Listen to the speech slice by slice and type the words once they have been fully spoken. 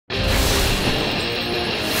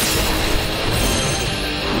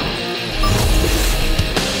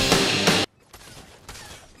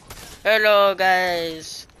Hello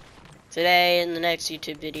guys! Today in the next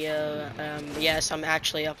YouTube video, yes, I'm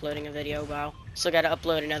actually uploading a video. Wow. Still gotta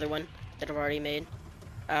upload another one that I've already made.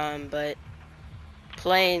 But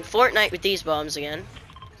playing Fortnite with these bums again.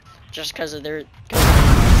 Just because of their... Come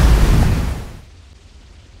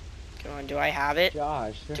on, do I have it?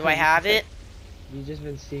 Josh. Do I have it? You just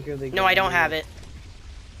been secretly... No, I don't have it.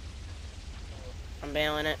 I'm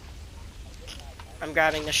bailing it. I'm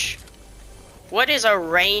grabbing the What is a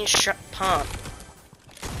range pump?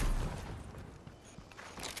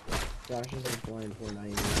 Josh is like blind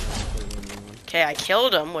Fortnite. Okay, I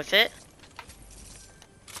killed him with it.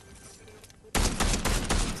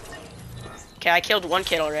 Okay, I killed one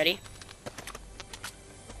kid already.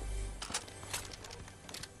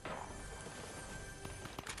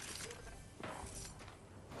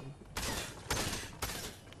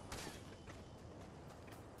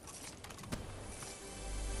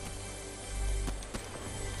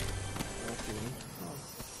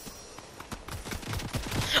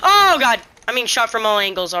 Oh god! I'm being shot from all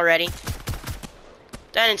angles already.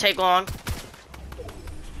 That didn't take long.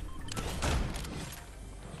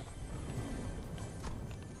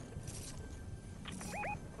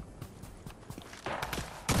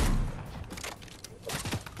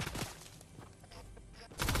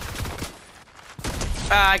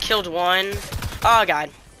 I killed one. Oh god.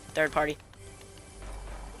 Third party.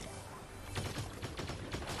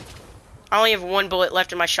 I only have one bullet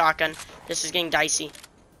left in my shotgun. This is getting dicey.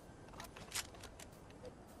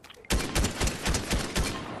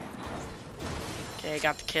 Okay,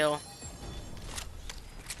 got the kill.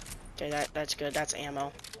 Okay, that's good. That's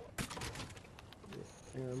ammo.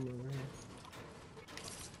 Yeah, I'm over here.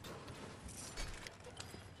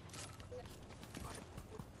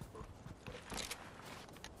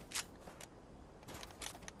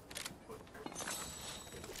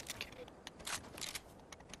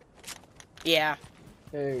 Yeah.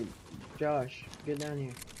 Hey, Josh, get down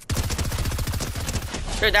here.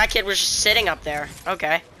 Dude, that kid was just sitting up there.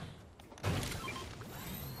 Okay.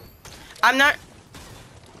 I'm not...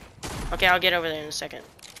 Okay, I'll get over there in a second.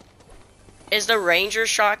 Is the Ranger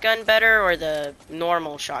shotgun better or the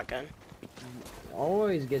normal shotgun?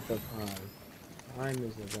 Always get the prime. Prime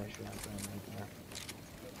is the best shotgun like that.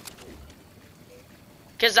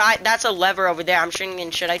 Cause that's a lever over there. I'm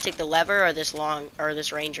thinking, should I take the lever or this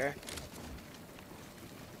Ranger?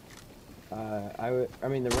 I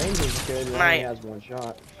mean, the range is good. It only has one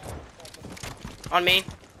shot. On me.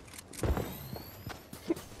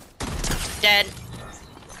 Dead.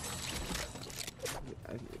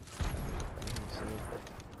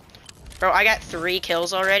 Bro, I got 3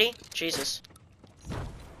 kills already. Jesus.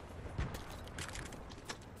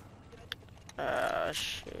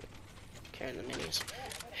 Shoot. Carrying the minis.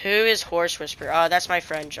 Who is Horse Whisperer? Oh, that's my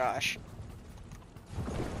friend Josh.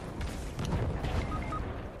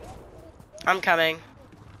 I'm coming.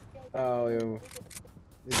 Oh, yo.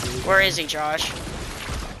 Where is he, Josh? Is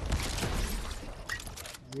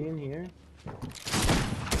he in here?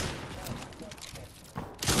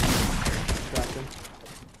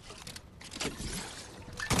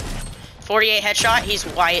 48 headshot. He's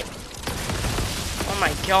white. Oh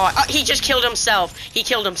my god. Oh, he just killed himself. He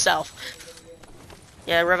killed himself.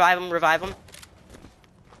 Yeah, revive him, revive him.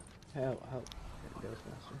 Help. There goes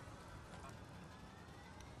faster.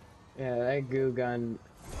 Yeah, that goo gun.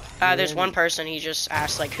 There's one person, he just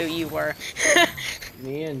asked, like, who you were.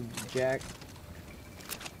 Me and Jack,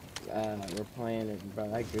 we're playing it, bro.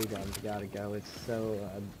 That goo gun's gotta go. It's so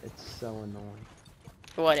annoying.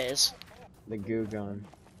 What is? The goo gun.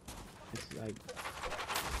 It's like,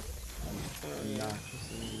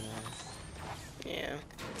 obnoxious anymore. Yeah.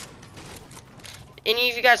 Any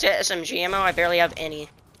of you guys get SMG ammo? I barely have any.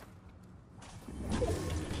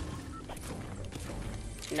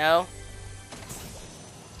 No?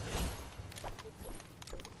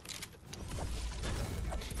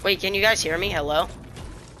 Wait, can you guys hear me? Hello?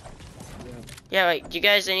 Yeah, wait, do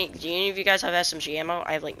any of you guys have SMG ammo?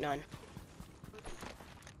 I have like none.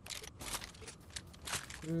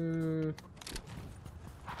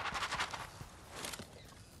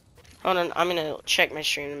 Hold on, I'm gonna check my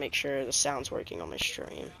stream to make sure the sound's working on my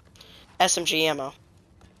stream. SMG ammo.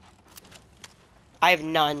 I have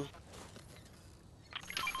none.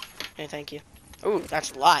 Okay, thank you. Ooh,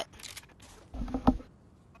 that's a lot. Hold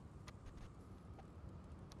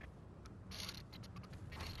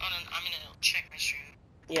on, I'm gonna check my stream.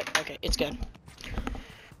 Yep, okay, it's good.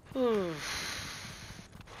 Ooh.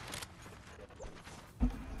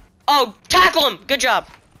 Oh, tackle him! Good job!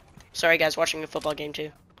 Sorry guys, watching a football game too.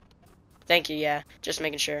 Thank you, yeah. Just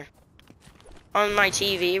making sure. On my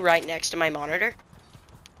TV, right next to my monitor.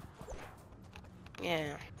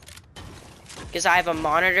 Yeah. Because I have a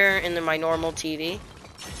monitor in my normal TV.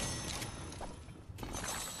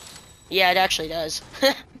 Yeah, it actually does.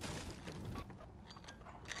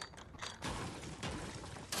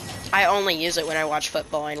 I only use it when I watch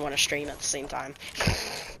football and want to stream at the same time.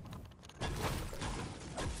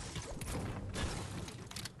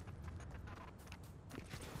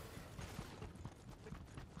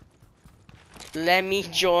 Let me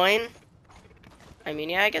join. I mean,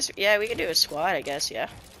 yeah, I guess, yeah, we could do a squad, I guess, yeah.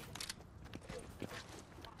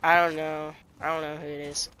 I don't know. I don't know who it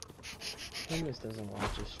is. Candace doesn't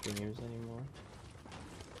watch his streams anymore.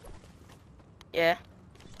 Yeah.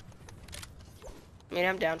 I mean,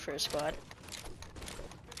 I'm down for a squad.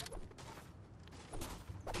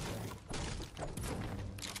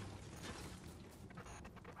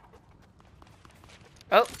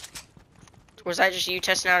 Oh. Was that just you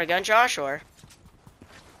testing out a gun, Josh, or?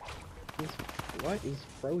 What? He's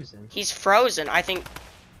frozen. He's frozen, I think.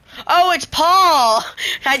 Oh, it's Paul!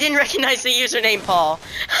 I didn't recognize the username Paul.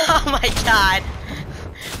 Oh my god.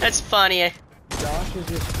 That's funny. Josh is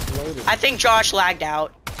just floating. I think Josh lagged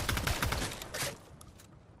out.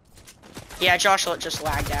 Yeah, Josh just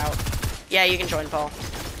lagged out. Yeah, you can join Paul.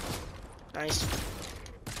 Nice.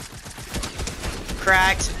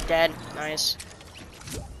 Cracked. Dead. Nice.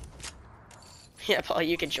 Yeah, Paul,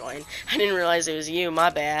 you can join. I didn't realize it was you. My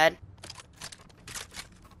bad.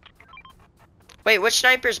 Wait, which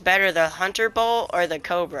sniper's better, the Hunter Bolt or the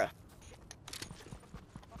Cobra?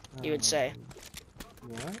 You would say.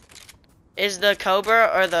 What? Is the Cobra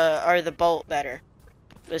or the Bolt better?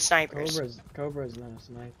 The snipers. Cobra's not a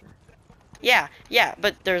sniper. Yeah,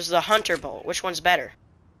 but there's the Hunter Bolt. Which one's better?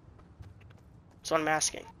 That's what I'm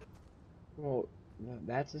asking. Well,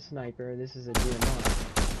 that's a sniper. This is a DMR.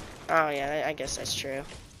 Oh yeah, I guess that's true.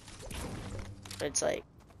 But it's like,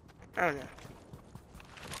 I don't know.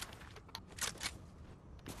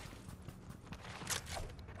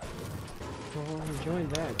 Well, join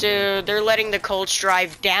that. Dude, they're letting the Colts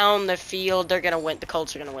drive down the field. They're gonna win. The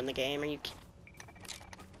Colts are gonna win the game. Are you?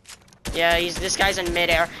 Yeah, this guy's in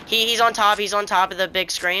midair. He's on top. He's on top of the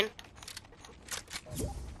big screen.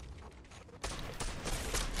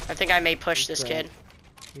 I think I may push this kid.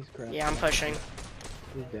 He's cracked. Yeah, I'm pushing.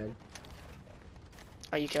 He's dead.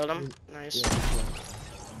 Oh, you killed him? Nice. Yeah,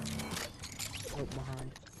 oh,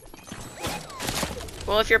 behind.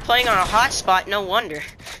 Well, if you're playing on a hotspot, no wonder.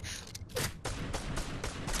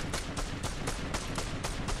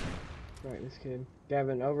 Right, this kid.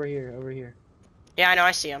 Gavin, over here, over here. Yeah, I know,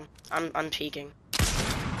 I see him. I'm peeking.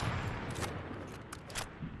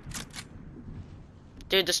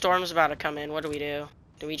 Dude, the storm's about to come in. What do we do?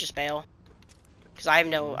 Do we just bail? Because I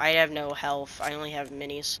have no health. I only have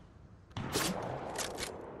minis. Let's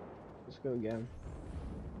go again.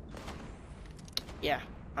 Yeah,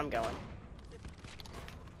 I'm going.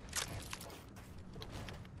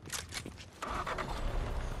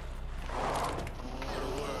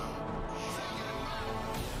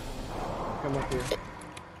 Come up here.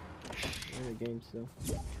 We're in the game still.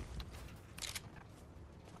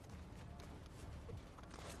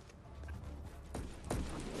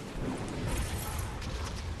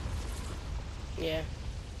 Yeah.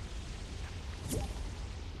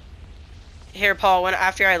 Here, Paul,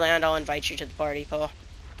 after I land, I'll invite you to the party, Paul.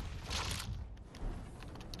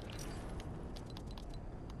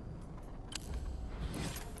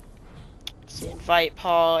 So invite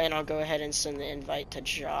Paul, and I'll go ahead and send the invite to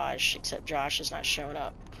Josh, except Josh is not showing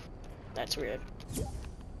up. That's weird.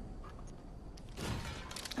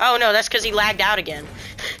 Oh no, that's because he lagged out again.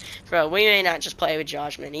 Bro, we may not just play with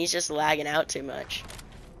Josh, man. He's just lagging out too much.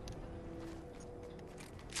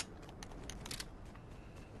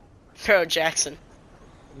 Bro, Jackson.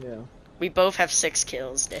 Yeah. We both have 6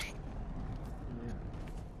 kills, Dick. Yeah.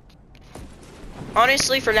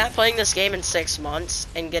 Honestly, for not playing this game in 6 months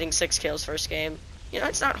and getting 6 kills first game, you know,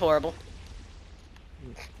 it's not horrible.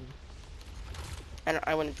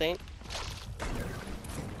 I wouldn't think.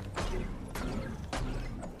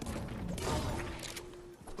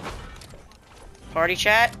 Party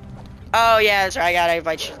chat? Oh yeah, that's right. I gotta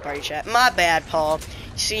invite you to the party chat. My bad, Paul.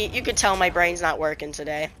 See, you could tell my brain's not working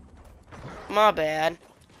today. My bad.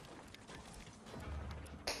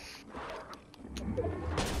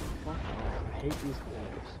 I hate these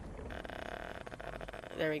players.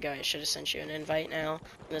 There we go. I should have sent you an invite now.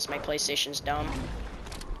 Unless my PlayStation's dumb.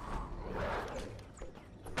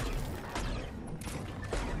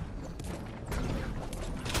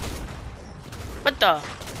 What the?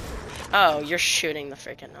 Oh, you're shooting the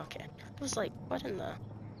freaking. Okay. I was like, what in the?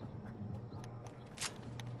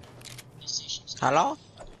 Hello?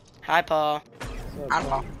 Hi, Paul.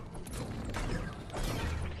 Hello.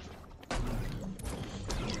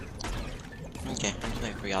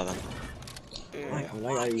 y'all then. I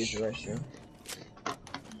gotta use the restroom.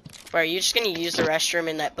 Wait, are you just gonna use the restroom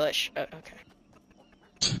in that bush? Oh, okay.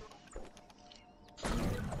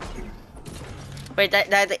 Wait,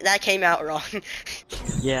 that came out wrong.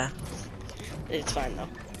 Yeah. It's fine though.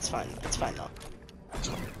 It's fine. It's fine though.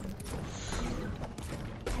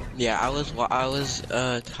 Yeah, I was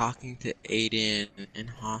talking to Aiden in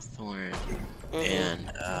Hawthorne,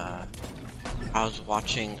 and I was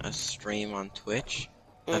watching a stream on Twitch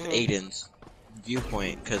of Aiden's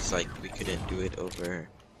viewpoint, cause like we couldn't do it over,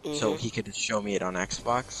 so he could show me it on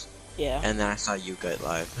Xbox. Yeah. And then I saw you go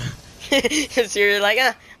live. Cause you're like,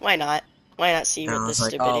 why not? Why not see And what I this was like,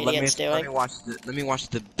 stupid oh, idiot's doing? let me watch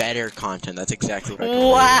the better content. That's exactly what I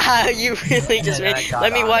told Wow, you really just And made. I got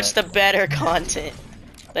Let me on watch it. the better content.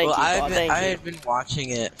 Thank Well, you, I Paul. Thank you. had been watching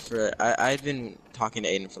it for I had been talking to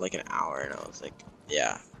Aiden for like an hour, and I was like,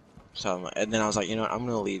 yeah. So and then I was like, you know what, I'm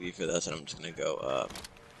gonna leave you for this, and I'm just gonna go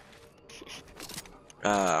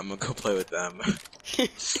I'm gonna go play with them.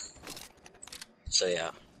 So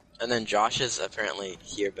yeah, and then Josh is apparently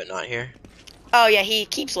here but not here. Oh yeah, he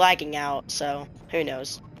keeps lagging out, so who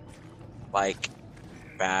knows? Like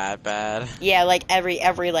bad. Yeah, like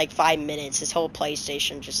every like 5 minutes, his whole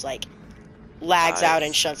PlayStation just like lags out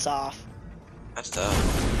and shuts off. That's tough.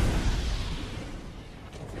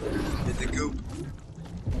 Hit the goop.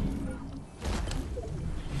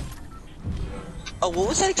 Oh, what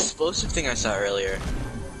was that explosive thing I saw earlier?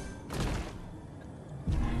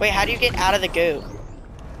 Wait, how do you get out of the goo?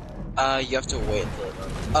 You have to wait till it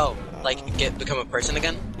runs. Oh, like become a person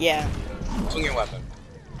again? Yeah. Swing your weapon.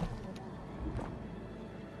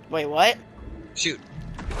 Wait, what? Shoot.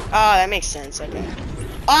 Oh, that makes sense. Okay.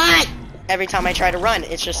 Ah! Every time I try to run,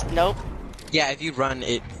 it's just nope. Yeah, if you run,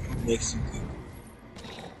 it makes you goop.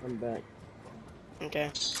 I'm back.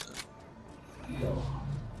 Okay.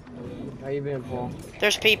 How you been, Paul?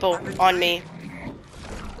 There's people on me.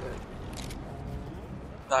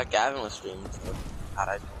 Thought Gavin was streaming, so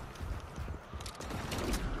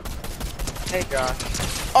Hey, Josh.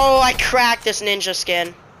 Oh, I cracked this ninja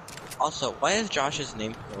skin. Also, why is Josh's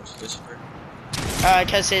name Whisper?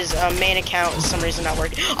 Cause his main account is for some reason not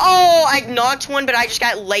working. Oh, I knocked one, but I just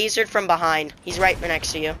got lasered from behind. He's right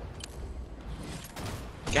next to you.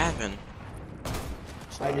 Gavin.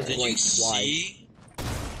 I just Did you blinked see?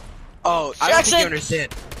 Oh, I don't think you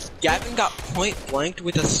understand. Gavin got point blanked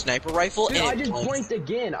with a sniper rifle, Dude, and I it just blinked. blinked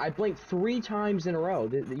again. I blinked 3 times in a row.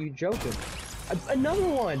 You joking? Another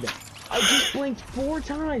one. I just blinked 4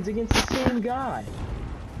 times against the same guy.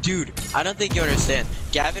 Dude, I don't think you understand.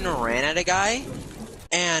 Gavin ran at a guy,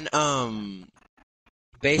 and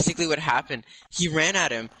basically what happened, he ran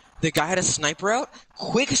at him, the guy had a sniper out,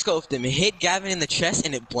 quick scoped him, hit Gavin in the chest,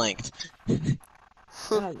 and it blanked.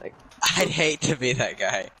 God, like, I'd hate to be that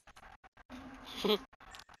guy.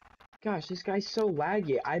 gosh, this guy's so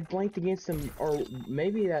laggy. I blinked against him, or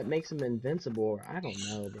maybe that makes him invincible, or I don't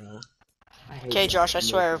know, bro. Okay, Josh, I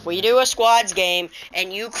swear, if we do a squads game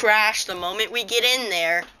and you crash the moment we get in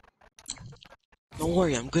there. Don't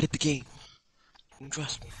worry, I'm good at the game.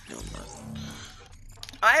 Trust me. No, I'm not.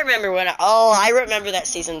 I remember when I remember that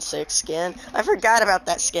season 6 skin. I forgot about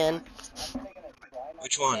that skin.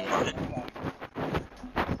 Which one?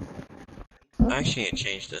 I actually need to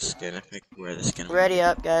change this skin if I can wear this skin. Ready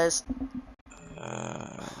up, guys.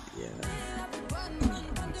 Yeah.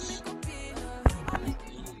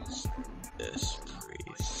 This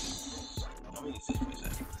priest. How many is this priest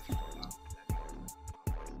at?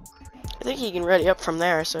 I think he can ready up from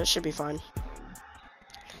there, so it should be fine.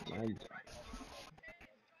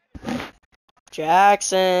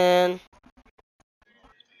 Jackson.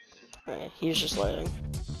 Alright, he was just loading.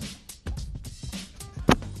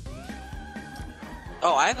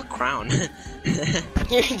 Oh, I have a crown.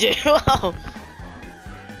 You do? Oh.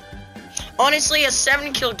 Honestly, a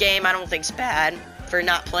 7-kill game I don't think's bad for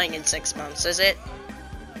not playing in 6 months, is it?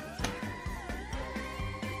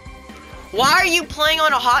 Why are you playing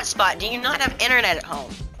on a hotspot? Do you not have internet at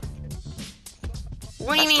home?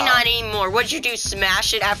 What do you mean not anymore? What'd you do,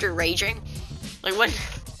 smash it after raging? Like, what?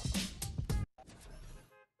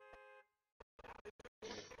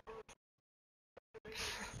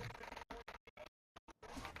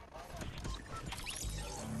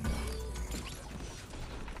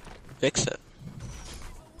 Fix it.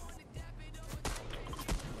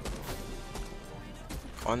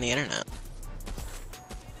 On the internet.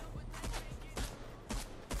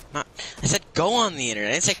 Not. I said go on the internet.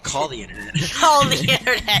 I didn't say call the internet. Call the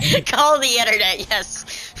internet. Call the internet,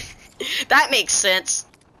 yes. That makes sense.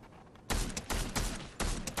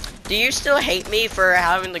 Do you still hate me for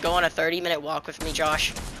having to go on a 30-minute walk with me,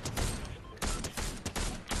 Josh?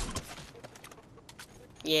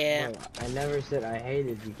 Yeah. No, I never said I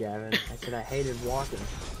hated you, Gavin. I said I hated walking.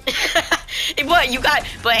 What you got?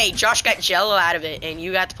 But hey, Josh got Jello out of it, and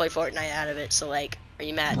you got to play Fortnite out of it. So like, are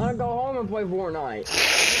you mad? I'll go home and play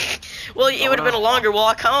Fortnite. Well, it would have been a longer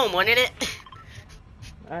walk home, wouldn't it?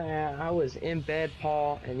 I was in bed,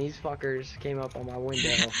 Paul, and these fuckers came up on my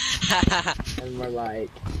window and were like,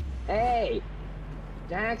 "Hey,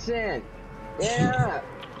 Jackson, yeah."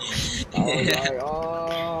 I was like,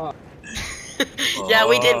 "Oh." Yeah,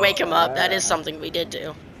 we did wake him up. That is something we did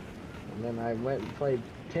do. And then I went and played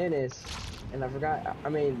tennis, and I forgot. I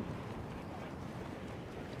mean,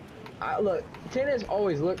 look, tennis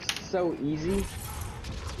always looks so easy.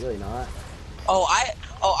 It's really not. Oh,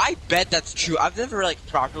 I bet that's true. I've never like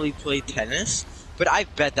properly played tennis, but I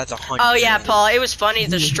bet that's 100%. Oh yeah, Paul. It was funny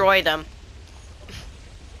to destroy them.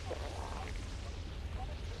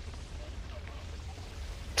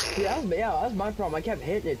 Yeah, that's my problem. I kept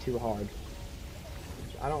hitting it too hard.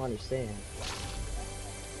 I don't understand.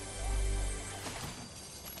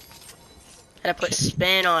 Had to put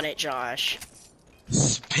spin on it, Josh.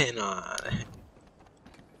 Spin on it.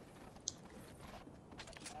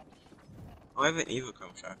 Oh, I have an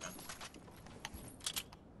Evochrome shotgun.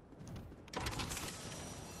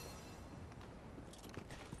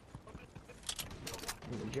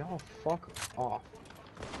 Would y'all fuck off?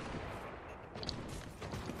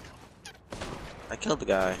 I killed the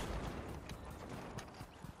guy.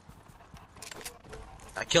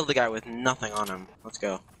 I killed the guy with nothing on him. Let's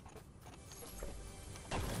go.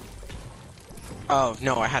 Oh,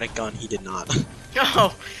 no, I had a gun. He did not.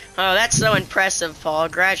 Oh, that's so impressive, Paul.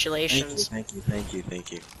 Congratulations. Thank you.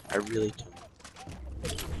 I really do.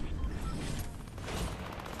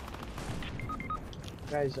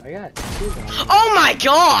 Guys, I got two guns. Oh my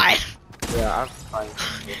god! Yeah, I'm fine.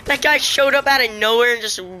 That guy showed up out of nowhere and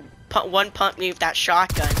just one pumped me with that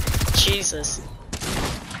shotgun. Jesus.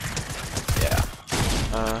 Yeah.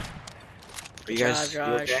 Are you guys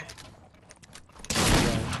Josh. you okay?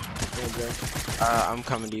 Yeah, I'm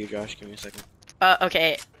coming to you, Josh. Give me a second.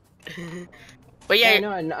 Okay. But yeah,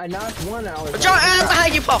 no, I knocked one out. Josh,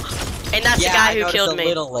 behind you, Paul. And that's the guy who killed me. A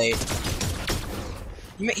little late.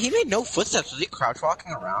 He made no footsteps. Was he crouch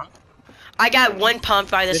walking around? I got one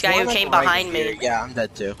pumped by this guy who came behind me. Yeah, I'm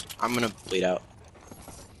dead too. I'm gonna bleed out.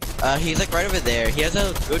 He's like right over there. He has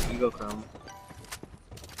a good Evochrome.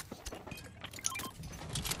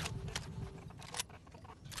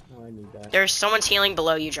 Oh, I need that. There's someone's healing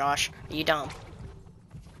below you, Josh. Are you dumb?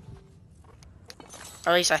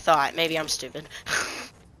 Or at least I thought. Maybe I'm stupid.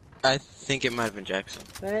 I think it might have been Jackson.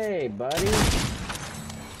 Hey, buddy.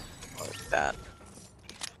 Like that.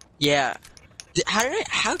 Yeah.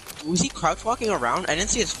 How was he crouch walking around? I didn't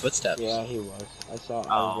see his footsteps. Yeah, he was. I saw.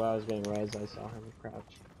 While I was getting res, I saw him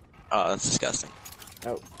crouch. Oh, that's disgusting.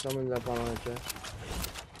 Oh, someone's up on our chest.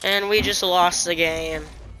 And we just lost the game.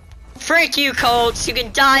 Freak you, Colts! You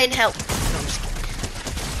can die in hell.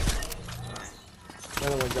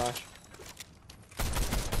 Another one, Josh.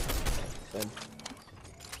 Dead.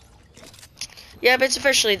 Yeah, but it's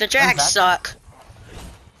officially the Jacks suck.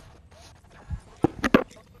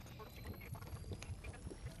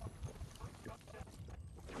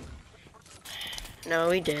 No,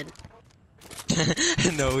 we did.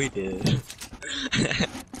 No, we did.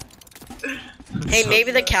 Hey,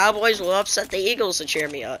 maybe the Cowboys will upset the Eagles to cheer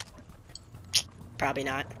me up. Probably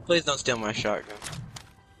not. Please don't steal my shotgun.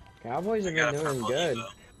 Cowboys have been doing good. Evo.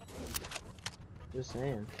 Just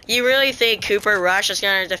saying. You really think Cooper Rush is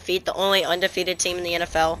gonna defeat the only undefeated team in the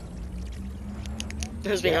NFL?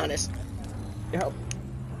 Let's be honest. Yep.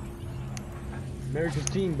 America's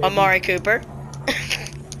team, baby. Amari Cooper.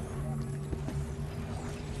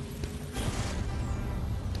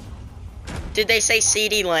 Did they say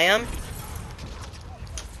CeeDee Lamb?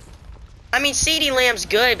 I mean, CeeDee Lamb's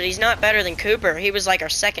good, but he's not better than Cooper. He was like our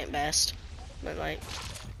second best. But like,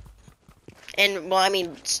 and well, I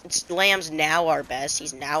mean, Lamb's now our best.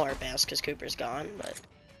 He's now our best because Cooper's gone. But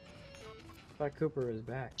I thought Cooper was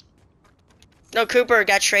back. no, Cooper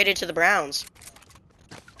got traded to the Browns.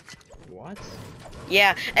 What?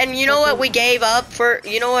 Yeah, and you know what we gave up for?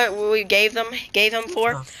 You know what we gave him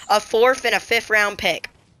for? A 4th and a 5th round pick.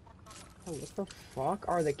 Oh, what the fuck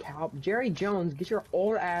are the Jerry Jones, get your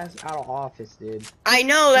old ass out of office, dude. I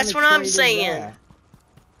know, that's what I'm Traded saying. that.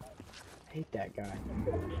 I hate that guy.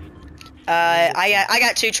 I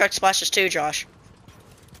got 2 truck splashes too, Josh.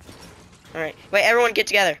 All right, wait, everyone get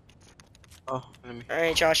together. Oh, enemy. All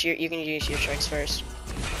right, Josh, you can use your trucks first.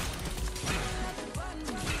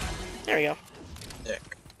 There we go. Dick.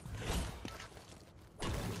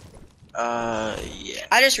 Yeah.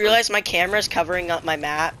 I just realized my camera's covering up my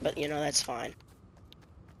map, but you know that's fine.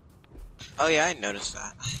 Oh yeah, I noticed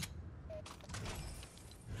that.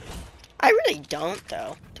 I really don't,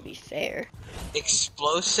 though, to be fair.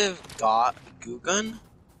 Explosive goo gun?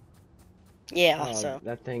 Yeah, Oh, so.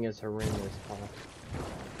 that thing is horrendous, Paul.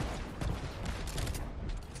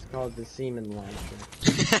 It's called the semen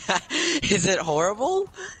launcher. Is it horrible?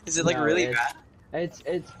 Is it like No, really it's, bad? It's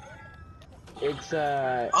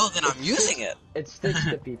Oh, then I'm using it. It sticks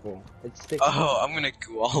to people. It sticks. Oh, I'm gonna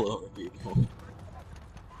goo all over people.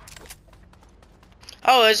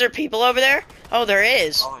 Oh, is there people over there? Oh, there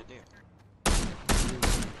is. Oh, I do.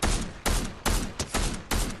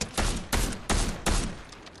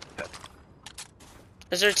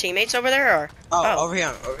 Is there teammates over there, or? Oh, over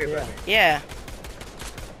here, Yeah.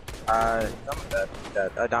 Yeah. I'm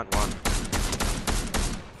dead. I downed one.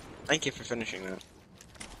 Thank you for finishing that.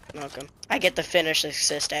 Welcome. I get the finish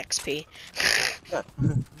assist XP. Yeah.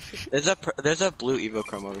 there's a blue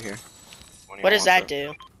Evochrome over here. What does that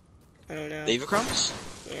do? I don't know. The Evochromes?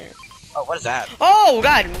 Yeah. Oh, what is that? Oh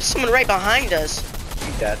god, someone right behind us.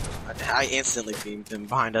 He's dead. I instantly beamed him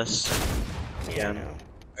behind us. Yeah, I know.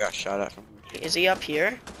 I got shot at from. Is he up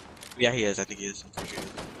here? Yeah, he is. I think he is.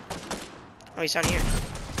 Oh, he's down here.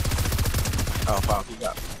 Oh, wow, he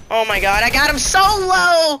got. Oh my god, I got him so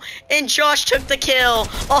low! And Josh took the kill.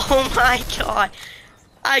 Oh my god.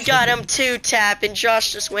 I got him 2-tap and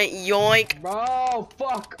Josh just went yoink. Bro,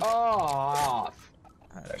 fuck off!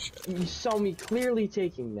 Oh, shit. You saw me clearly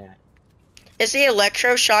taking that. Is the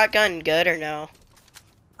electro shotgun good or no?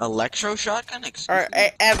 Electro shotgun? Or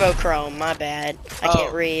Evochrome, my bad. I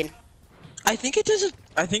can't read. I think it does.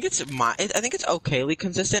 I think it's okayly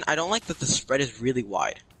consistent. I don't like that the spread is really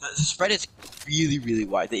wide. The spread is really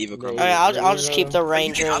wide. The Evochrome. Okay, I'll just keep the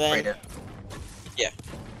Ranger you can upgrade then. it. Yeah.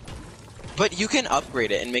 But you can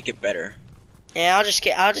upgrade it and make it better. Yeah, I'll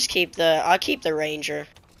keep the Ranger.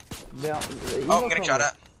 Oh, I'm getting shot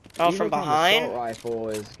at. Oh, from behind? Assault rifle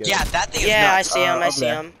is good. Yeah, that thing is Yeah, nuts. I see him. I over see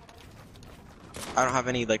there. him. I don't have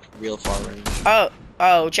any like real far range.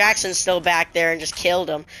 Oh, Jackson's still back there and just killed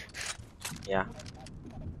him. Yeah.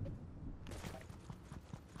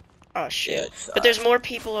 Oh shit. Yeah, But there's more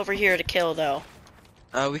people over here to kill though.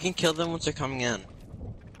 we can kill them once they're coming in.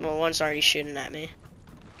 Well, one's already shooting at me.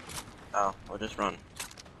 Oh, we'll just run.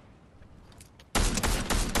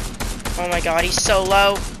 Oh my god, he's so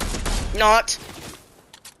low. Not.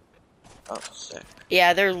 Oh, sick.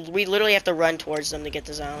 Yeah, we literally have to run towards them to get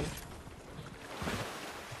the zone.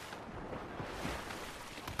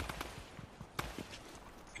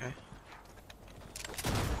 Okay.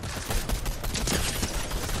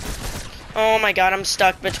 Oh my god, I'm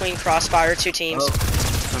stuck between crossfire, 2 teams.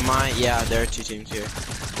 Oh, yeah, there are 2 teams here.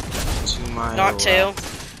 To my Not 2.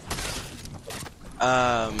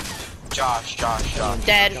 Josh.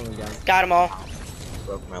 Dead. Got them all.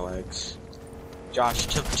 Broke my legs. Josh,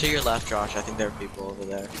 to your left, Josh. I think there are people over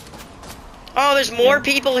there. Oh, there's more Yeah.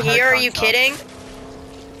 people I heard here. Are you gunshots. kidding?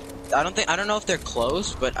 I don't know if they're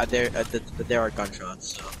close, but there are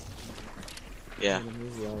gunshots. So. Yeah.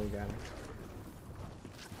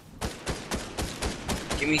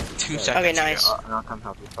 Give me 2 seconds. Okay, nice. Here. I'll come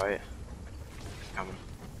help you fight. Coming.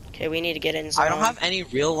 Okay, we need to get in zone. I don't have any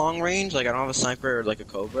real long range. Like I don't have a sniper or like a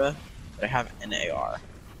Cobra, but I have an AR.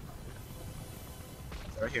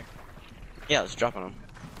 Right here. Yeah, let's drop on him.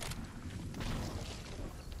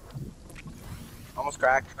 Almost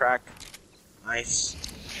cracked. Nice.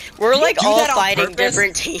 We're Do you like do all that on fighting purpose?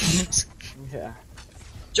 different teams. Yeah.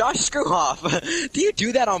 Josh, screw off. Do you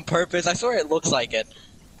do that on purpose? I swear it looks like it.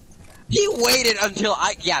 He waited until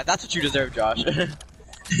yeah, that's what you deserve, Josh.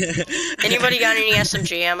 Anybody got any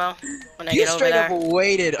SMG ammo when I You get over straight there? up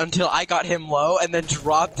waited until I got him low and then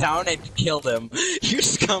dropped down and killed him. You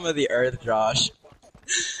scum of the earth, Josh.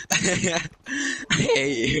 I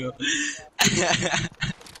hate you.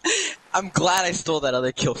 I'm glad I stole that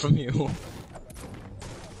other kill from you.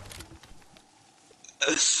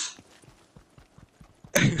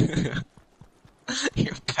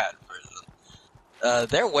 You're a bad person.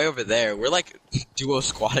 They're way over there. We're like duo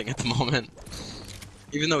squatting at the moment.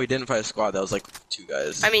 Even though we didn't fight a squad, that was like 2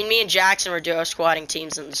 guys. I mean, me and Jackson were duo squatting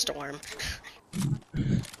teams in the storm.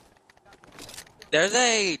 There's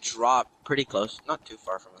a drop pretty close, not too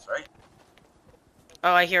far from us, right?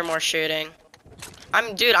 Oh, I hear more shooting.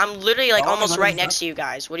 I'm literally like Oh, almost I'm right not- next to you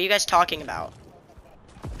guys. What are you guys talking about?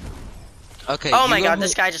 Okay. Oh you my go god, who-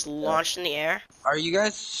 this guy just launched in the air. Are you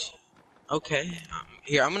guys okay?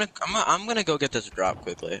 Here, I'm gonna go get this drop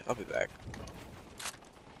quickly. I'll be back.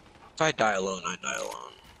 If I die alone, I die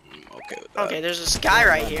alone. I'm okay with that. Okay, there's this guy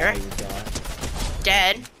right here.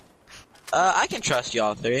 Dead. I can trust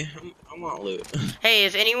y'all 3. I want loot. Hey,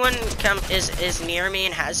 if anyone is near me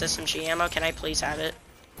and has SMG ammo, can I please have it?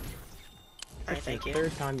 Alright, thank you.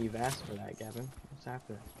 Third time you've asked for that, Gavin. What's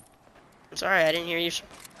after? I'm sorry, I didn't hear you.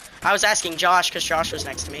 I was asking Josh because Josh was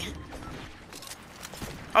next to me.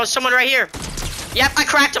 Oh, someone right here. Yep, I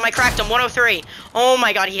cracked him. 103. Oh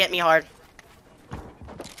my god, he hit me hard.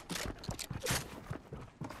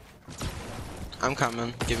 I'm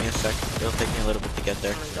coming. Give me a sec. It'll take me a little bit to get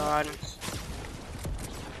there. Oh my god.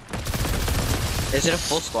 Is it a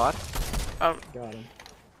full squad? Oh, Got him.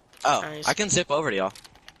 Oh, nice. I can zip over to y'all.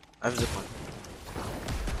 I have a zip line.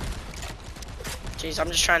 jeez, I'm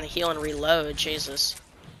just trying to heal and reload. Jesus.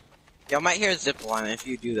 Y'all might hear a zip line if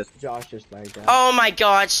you do this. Josh just lagged out. Oh my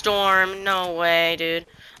god, Storm. No way, dude.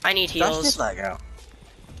 I need Josh heals. just lag out.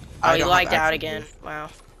 Oh, I he don't have lagged out access again. to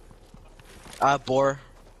Wow.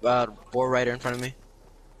 Boar right in front of me.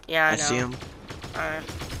 Yeah, I I know. see him. Uh,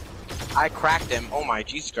 I cracked him. Oh my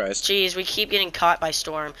Jesus Christ. jeez, we keep getting caught by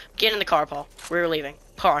Storm. Get in the car, Paul. We're leaving.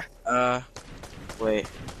 Car. Wait.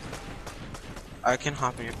 I can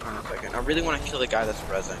hop in your car in a second. I really want to kill the guy that's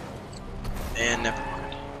resin. And never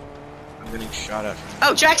mind. I'm getting shot at.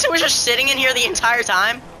 Oh, Jackson was just sitting in here the entire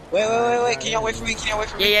time? Wait. Can y'all wait for me?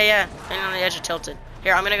 Yeah. Standing on the edge of Tilted.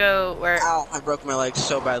 Here, I'm gonna go where... Ow, I broke my leg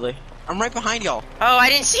so badly. I'm right behind y'all. Oh, I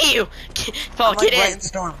didn't see you! Paul, I'm like get right in! in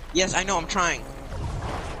storm. Yes, I know, I'm trying.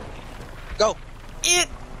 Go.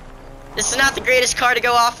 This is not the greatest car to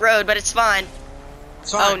go off-road, but it's fine.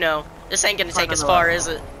 It's fine. Oh no, this ain't gonna Fine, take us no. far, is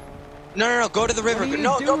it? No, go to the river. What are you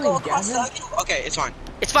No, don't go doing, across Gavin? the... Okay, it's fine.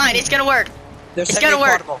 It's fine, it's gonna work. They're It's gonna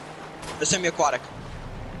work. They're semi-aquatic.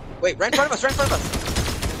 Wait, right in front of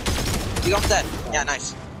us, You got that. Yeah,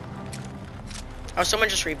 nice. Oh, someone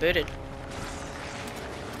just rebooted.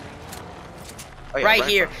 Oh, yeah, right in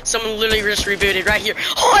here. front. Someone literally just rebooted right here.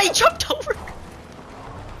 Oh, he jumped over!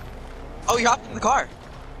 Oh, you hopped in the car.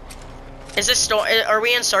 Is this store? Are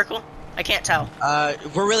we in circle? I can't tell.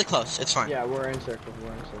 We're really close. It's fine. Yeah, we're in circle.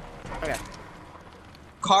 Okay.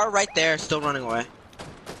 Car right there, still running away.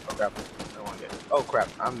 Oh crap! I don't want to get. Oh crap!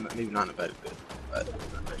 I'm maybe not in a bad good, but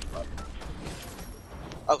not very far.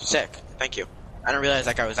 Oh, sick! Thank you. I didn't realize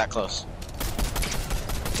that guy was that close.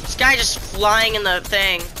 This guy just flying in the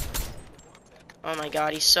thing. Oh my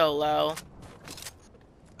god, he's so low.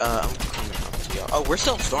 I'm coming up to y'all. Oh, we're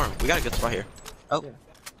still in storm. We got a good spot here. Oh, Yeah.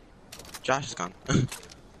 Josh is gone.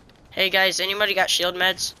 Hey guys, anybody got shield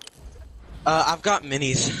meds? I've got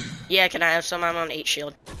minis. Yeah, can I have some? I'm on 8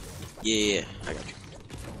 shield. Yeah, I got you.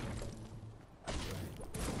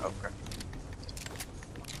 Oh crap.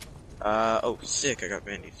 Oh, sick, I got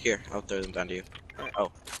bandies. Here, I'll throw them down to you. Oh,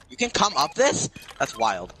 you can come up this? That's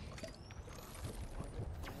wild.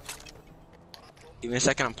 Give me a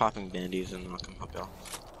second, I'm popping bandies and then I'll come help y'all.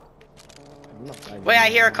 Wait, I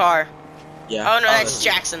hear a car. Yeah. Oh no, that's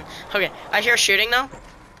Jackson. Okay, I hear shooting though.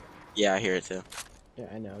 Yeah, I hear it too. Yeah,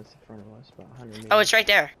 I know. It's in front of us, about 100 meters. Oh, it's right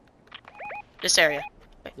there. This area.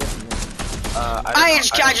 Yeah, I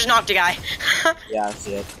know. I just knocked a guy. Yeah, I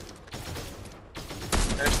see it.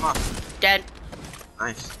 There's mom. Dead.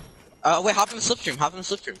 Nice. Wait, hop in the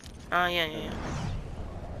slipstream, Oh yeah.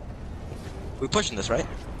 We pushing this, right?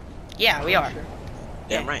 Yeah, we are.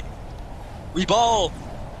 Damn right. We ball!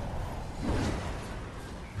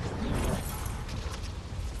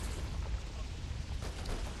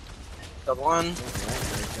 Another one.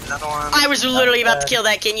 Another one. I was literally about to kill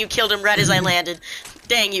that kid. You killed him right as I landed.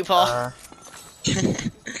 Dang you, Paul.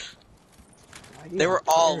 They were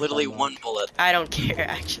all literally one bullet. I don't care,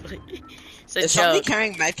 actually. It's a Is somebody joke.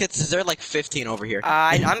 carrying medkits? Is there like 15 over here?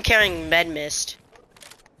 I'm carrying med mist.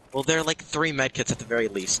 Well, there are like 3 medkits at the very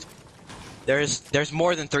least. There's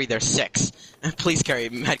more than 3. There's 6. Please carry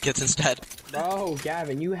medkits instead. No,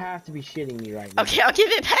 Gavin, you have to be shitting me right now. Okay, I'll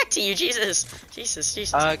give it back to you. Jesus.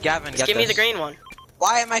 Gavin, Just give me the green one.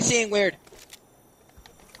 Why am I seeing weird?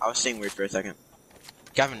 I was seeing weird for a second.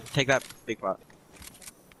 Gavin, take that big pot.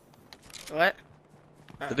 What?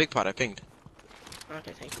 The big pot I pinged.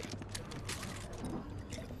 Okay, thank you.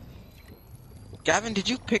 Gavin, did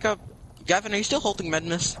you pick up... Gavin, are you still holding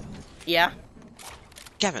medmiss? Yeah.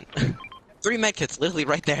 Gavin, 3 medkits literally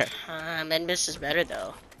right there. Med mist is better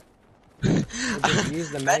though. Just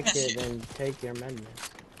use the Medmist- medkit and take your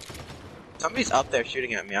medmist. Somebody's up there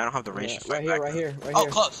shooting at me. I don't have the range to fight Right back. here. Oh,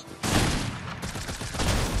 close.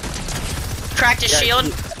 Cracked his shield.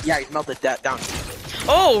 He's melted that down.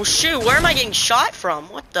 Oh shoot, where am I getting shot from?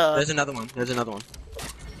 What the? There's another one.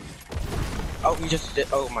 Oh, he just did.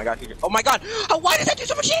 Oh my god. Oh my god. Oh, why does that do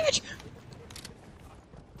so much damage?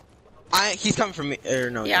 He's coming from me.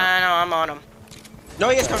 No. Yeah, I know, I'm on him. No,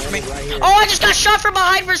 he is coming from me. Right here. Oh, I just got shot from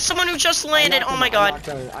behind for someone who just landed. Oh my god.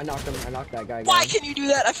 I knocked that guy. Why Gavin. can you do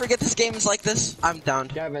that? I forget this game is like this. I'm down.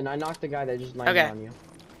 Gavin, I knocked the guy that just landed Okay. on you.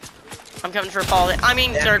 I'm coming for Paul. I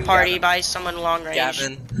mean, Damn third you, party Gavin. by someone long range.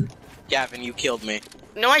 Gavin, you killed me.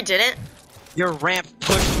 No, I didn't. Your ramp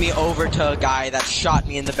pushed me over to a guy that shot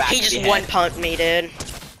me in the back He of just the head. one-pumped me, dude.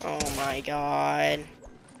 Oh my god.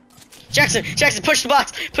 Jackson, push the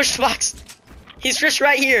box. Push the box. He's just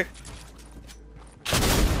right here.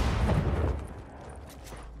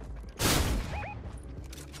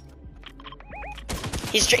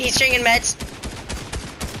 He's stringing meds.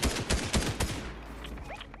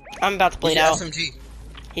 I'm about to bleed out. SMG.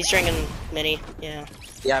 He's stringing mini. Yeah.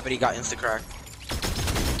 Yeah, but he got insta-crack.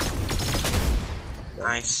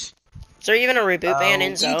 Nice. Is there even a reboot ban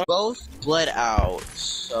in We zone? both bled out,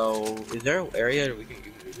 so is there an area we can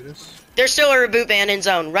do this? There's still a reboot ban in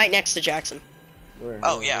zone, right next to Jackson. Where?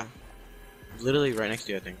 Oh, yeah. Literally right next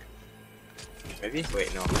to you, I think. Maybe?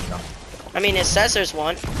 Wait, no. I mean, it says there's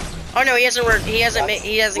one. Oh no, he hasn't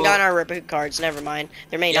gotten our reboot cards. Never mind.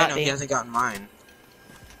 There may not be. He hasn't gotten mine.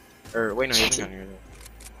 Or, wait, no, he hasn't gotten yours.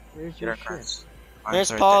 Where's Get your our shit? cards. There's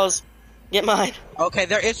Mine's right Paul's. Get mine. there. Okay,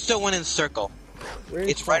 there is still one in circle. Where's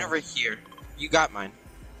It's right Paul? over here. You got mine.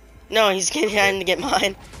 No, he's trying to get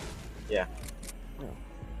mine. Yeah. Oh.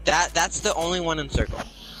 That's the only one in circle.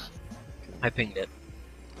 I pinged it.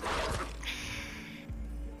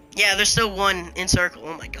 Yeah, there's still one in circle.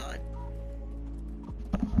 Oh my god.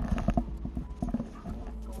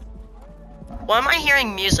 Why am I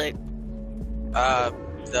hearing music?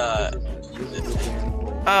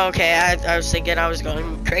 Oh, okay. I was thinking I was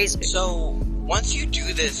going crazy. So, once you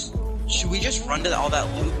do this, should we just run to all that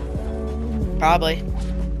loot? Probably.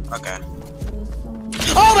 Okay.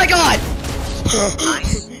 Oh my god!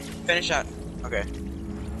 Nice. Finish that. Okay.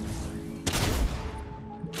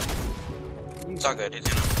 It's all good. It's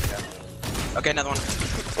enough. Yeah. Okay, another one.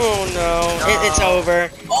 Oh no. It's over.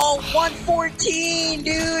 Oh, 114,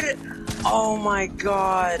 dude! Oh my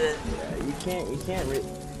god. Yeah, you can't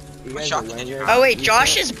you guys shot will the learn ninja. this. Oh wait, You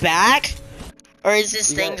Josh can't- is back? Or is this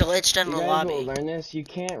You thing guys- glitched in You the guys lobby? will learn this. You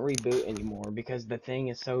can't reboot anymore because the thing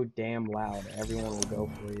is so damn loud. Everyone will go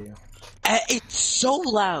for you. It's so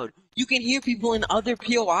loud. You can hear people in other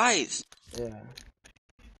POIs. Yeah.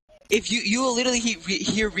 If you will literally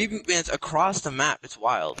hear reboot bands across the map. It's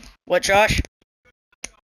wild. What, Josh?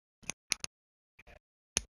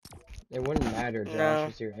 It wouldn't matter, Josh. No.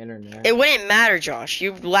 It's your internet. It wouldn't matter, Josh.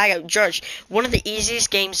 You lag out. Josh, one of the easiest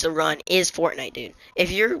games to run is Fortnite, dude.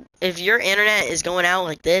 If your internet is going out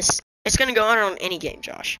like this, it's gonna go out on any game,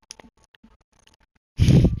 Josh.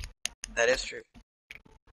 That is true.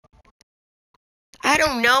 I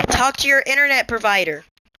don't know. Talk to your internet provider.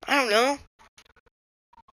 I don't know.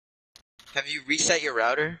 Have you reset your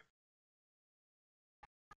router?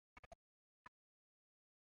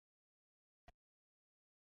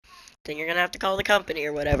 Then you're gonna have to call the company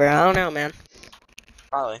or whatever. I don't know, man.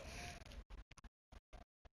 Probably.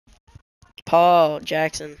 Paul,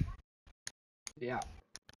 Jackson. Yeah. I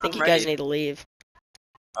think I'm you guys ready. need to leave.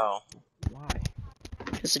 Oh. Why?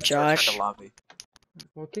 Because of Let's return Josh. to lobby.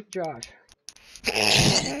 Well, kick Josh.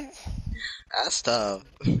 That's tough.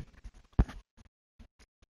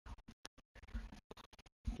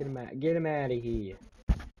 Get him out of here.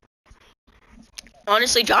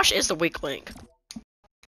 Honestly, Josh is the weak link.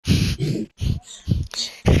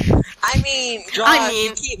 I mean, Josh, mean-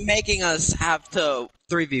 you keep making us have to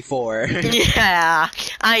 3v4. Yeah,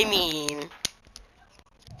 I mean.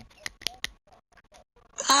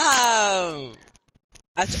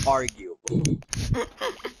 That's arguable.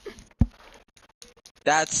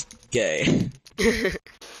 That's gay.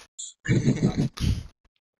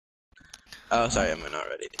 Oh, sorry, I'm not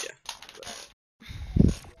ready. Yeah.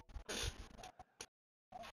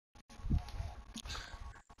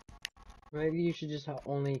 Maybe you should just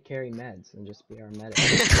only carry meds and just be our medic.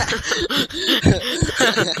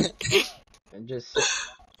 And just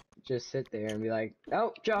sit there and be like,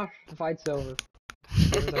 oh, Josh, the fight's over.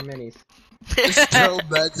 Here's our minis. Just throw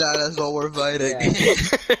meds at us while we're fighting.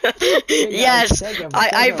 Yeah. Yes, Take 'em, I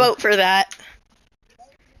take 'em. vote for that.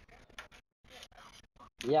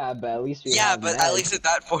 Yeah, but at least we Yeah, have but meds. at least at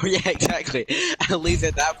that point, yeah, exactly. At least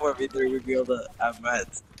at that point, we'd be able to have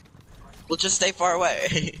meds. We'll just stay far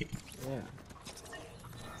away. Yeah.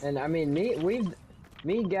 And I mean, me,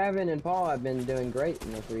 Gavin, and Paul have been doing great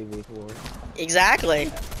in the 3v4.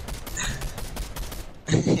 Exactly.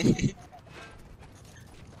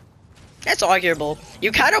 That's arguable.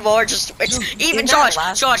 You kind of are just. It's, Dude, even in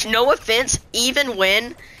that Josh. No offense. Even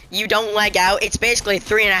when you don't leg out, it's basically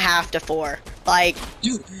 3.5 to 4. Like,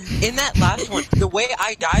 Dude, in that last one, the way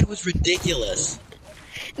I died was ridiculous.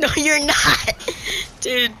 no, you're not,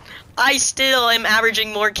 dude. I still am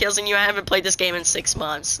averaging more kills than you. I haven't played this game in 6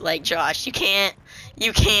 months. Like, Josh, you can't.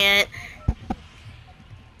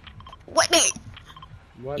 What?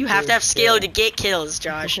 What You have to have is skill kill? to get kills,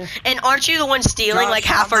 Josh. And aren't you the one stealing Josh, like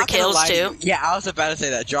half I'm our not gonna kills lie to too? you. Yeah, I was about to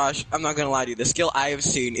say that, Josh. I'm not gonna lie to you. The skill I have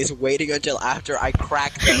seen is waiting until after I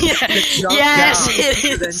crack them to jump Yes, down it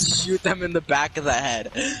to then is. shoot them in the back of the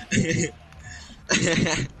head.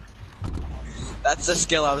 That's the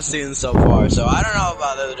skill I've seen so far. So I don't know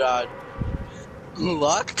about this, Josh.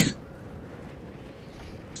 Luck?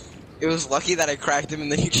 It was lucky that I cracked him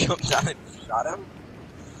and then he jumped down and shot him.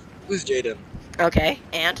 Who's Jaden? Okay,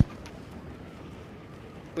 and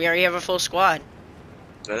we already have a full squad.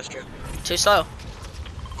 That is true. Too slow.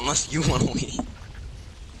 Unless you want to leave.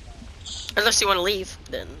 Unless you want to leave,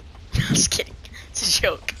 then I'm just kidding. It's a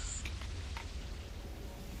joke.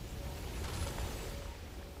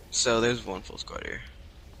 So there's one full squad here.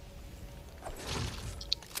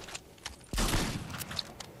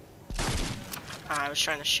 I was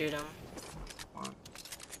trying to shoot him. Come on.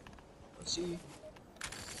 Let's see.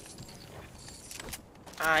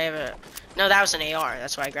 I have a. No, that was an AR.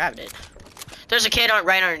 That's why I grabbed it. There's a kid on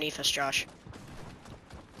right underneath us, Josh.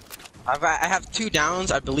 I have 2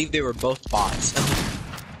 downs. I believe they were both bots.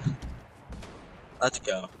 Let's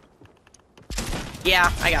go.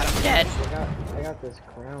 Yeah, I got him dead. I got this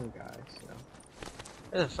crown guy. So.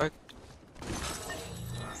 Where the fuck?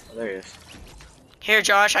 Oh, there he is. Here,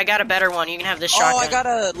 Josh, I got a better one. You can have this Oh, shotgun. I got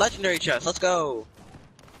a legendary chest. Let's go.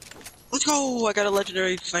 Let's go. I got a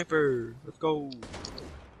legendary sniper. Let's go.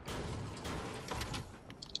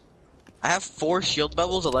 I have 4 shield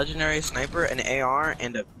bubbles, a legendary sniper, an AR,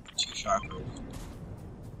 and a 2 shotguns.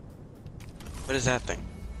 What is that thing?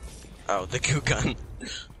 Oh, the goo gun.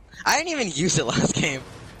 I didn't even use it last game.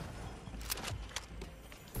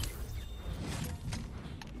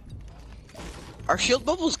 Are shield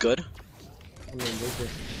bubbles good? I mean, they just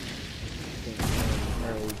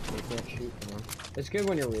they can't shoot from them. It's good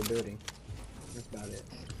when you're rebooting. That's about it.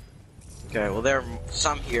 Okay, well there are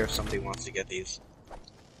some here if somebody wants to get these.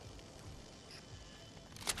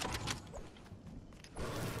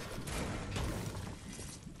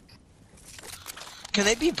 Can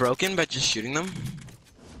they be broken by just shooting them?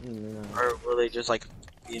 No. Or will they just like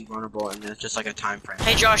be invulnerable and it's just like a time frame?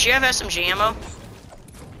 Hey, Josh, you have SMG ammo?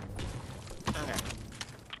 Okay.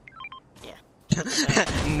 Yeah.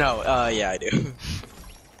 No, yeah I do.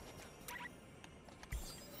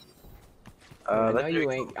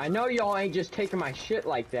 I know y'all ain't just taking my shit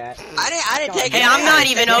like that. I didn't take Hey, it. I'm not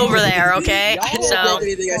even over there, okay? Y'all So. are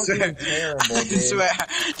anything, I swear. fucking terrible, I dude. swear.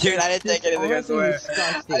 Dude, I didn't take anything, I Honestly swear.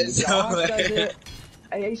 disgusting. I Josh swear. does it.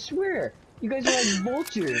 I swear. You guys are like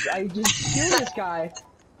vultures. I just kill this guy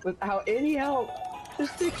without any help.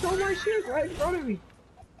 Just takes all my shit right in front of me.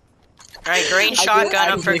 Alright, green shotgun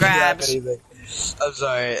up for grabs. I'm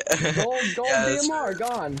sorry. Gold Yes. DMR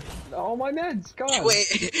gone. All my meds gone. Wait,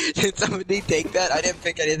 did somebody take that? I didn't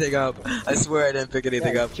pick anything up. I swear I didn't pick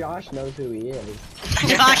anything Yeah, up. Josh knows who he is.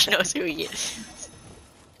 Josh knows who he is.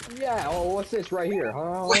 Yeah. Oh, what's this right here?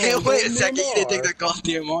 Huh? Wait Gold a second, you didn't take DMR. the gold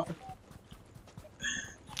DMR.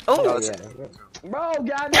 Oh, Oh, yeah. Bro,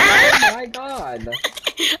 God, oh my God.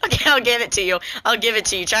 okay, I'll give it to you. I'll give it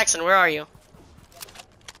to you. Jackson, where are you?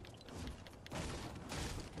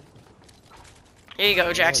 Here you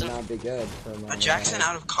go, Jackson. That would not be good for my, A Jackson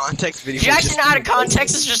out of context video. Jackson out of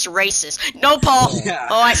context is just racist. No, Paul. Yeah.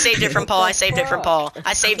 Oh, I saved it from Paul. I saved it from Paul.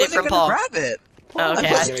 I saved it from Paul. Grab it. Oh, okay. I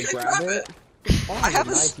I wasn't gonna gonna grab grab it. Oh, I have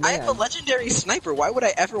nice I have a man. legendary sniper. Why would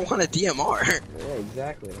I ever want a DMR? Yeah,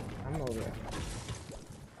 exactly. I'm over it.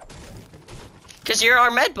 Cause you're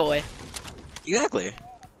our med boy. Exactly.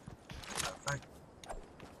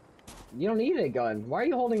 You don't need a gun. Why are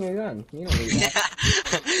you holding a gun? You don't need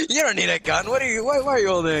that. You don't need a gun. What are you? Why are you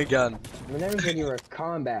holding a gun? I never said you were a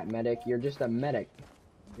combat medic. You're just a medic.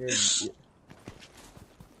 You're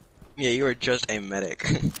Yeah, you are just a medic.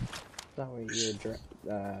 that's not what your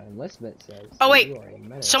enlistment says. Oh, wait. You are a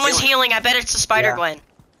medic. Someone's healing. I bet it's the Spider Yeah. Gwen.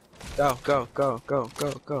 Go.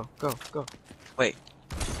 Wait.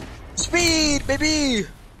 Speed, baby!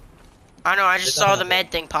 I know. I just saw the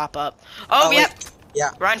med thing pop up. Oh, wait. yep.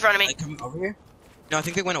 Yeah. Right in front of me. Like, come over here? No, I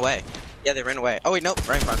think they went away. Yeah, they ran away. Oh, wait, nope.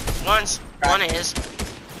 Right in front. One is.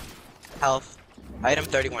 Health. Item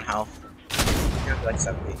 31 health. You're like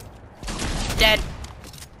 70. Dead.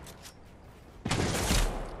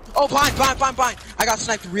 Oh, behind! I got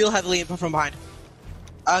sniped real heavily from behind.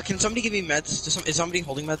 Can somebody give me meds? Is somebody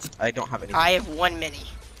holding meds? I don't have any. I have 1 mini.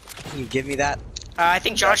 Can you give me that? I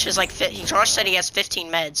think Josh is like Josh said he has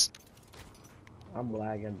 15 meds. I'm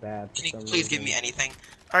lagging bad. Can you please give me anything?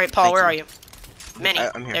 All right, Paul, Thank where you. are you? Mini.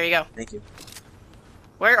 I'm here. There you go. Thank you.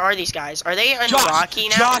 Where are these guys? Are they in Josh, Rocky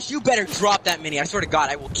now? Josh, you better drop that mini. I swear to God,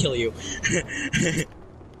 I will kill you.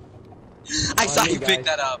 I saw you you pick guys.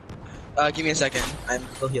 that up. Give me a second. I'm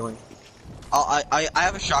still healing. I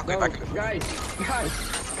have a shockwave. No, I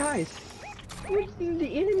can... guys! The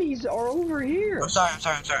enemies are over here. I'm sorry.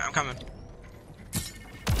 I'm coming.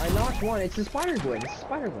 I knocked one. It's a spider gwen.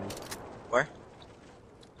 Where?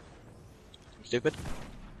 I'm stupid.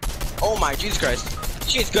 Oh my Jesus Christ!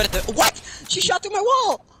 She's good at the. What? She shot through my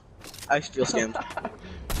wall. I feel scammed.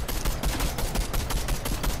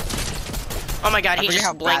 Oh my god, I he forget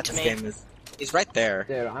how just bad blinked this me. game is. He's right there.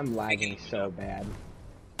 Dude, I'm lagging so bad.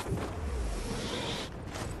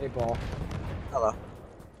 Hey, Paul. Hello.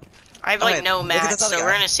 I have like Okay, no look at mats, this other so guy.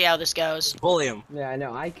 we're gonna see how this goes. Bully him. Yeah, I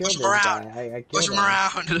know. I killed Push this him around. guy. I Push killed him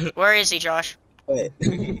him. around. Where is he, Josh? Wait.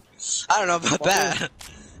 I don't know about that.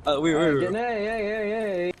 We.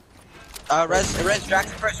 Hey. Res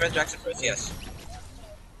Jackson first, yes.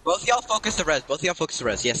 Both y'all focus the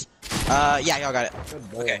res, yes. Yeah, y'all got it.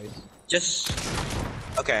 Good boys. Okay. Just...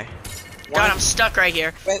 Okay. God, I'm stuck right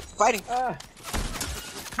here. Wait, fighting. Ah!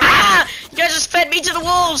 You guys just fed me to the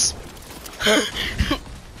wolves!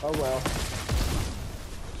 Oh well.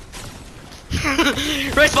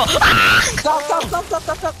 Raceball! Ah!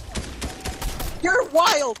 Stop. You're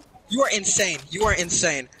wild. You are insane.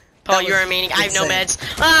 Paul, That you're was a meaning. I have no insane.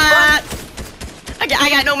 meds. Ah! I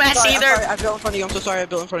got no meds Sorry, either. I'm sorry, I built in front of you. I'm so sorry I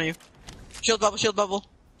built in front of you. Shield bubble.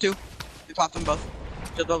 2. You popped them both.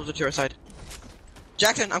 Shield bubbles are to your side.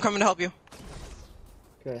 Jackson, I'm coming to help you.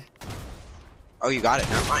 Okay. Oh, you got it.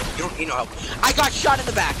 Never mind. You don't need no help. I got shot in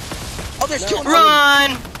the back. Oh, there's two in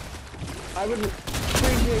Run! I would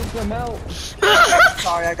appreciate some help.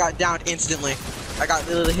 Sorry, I got down instantly. I got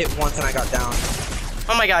literally hit once and I got down.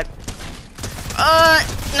 Oh my god.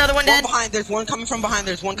 Another one One dead. behind. There's one coming from behind.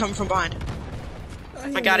 Oh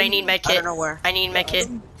my god, I need med I kit. don't know where. I need med kit.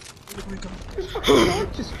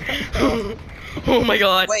 Oh my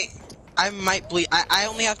god. Wait, I might bleed. I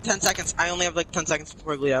only have 10 seconds. I only have like 10 seconds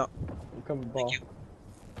before I bleed out. Come ball.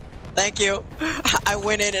 Thank you. I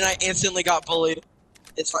went in and I instantly got bullied.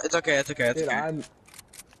 It's okay. Dude, I'm.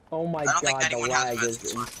 Oh my I don't think god, the anyone has lag meds, is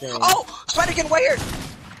it's fine. insane. Oh, spider again, right here.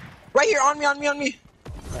 Right here, on me.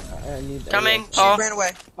 I need Coming, She Paul. ran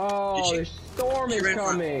away. Oh, Did the storm she is ran from-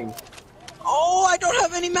 coming. Oh, I don't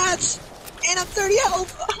have any mats. And I'm 30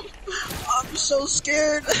 health. I'm so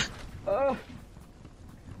scared. Oh,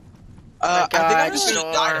 I think I God, just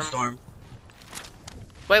Storm. died of storm.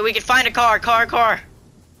 Wait, we can find a car.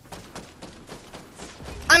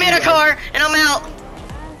 I'm in a car, and I'm out.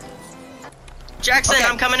 Jackson, Okay.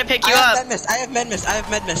 I'm coming to pick you I up. have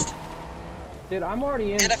med mist. dude, I'm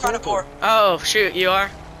already in. And I found a circle. core. Oh, shoot, you are?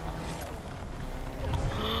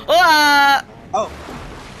 Ah! Oh,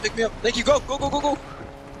 pick me up. Thank you. Go.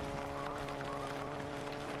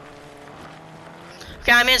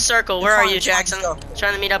 Okay, I'm in circle. Where are you, It's fine, Jackson? let's go.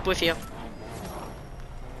 Trying to meet up with you.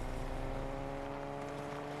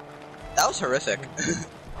 That was horrific.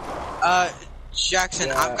 Jackson,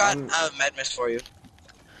 Yeah, I've got I'm- a med mist for you.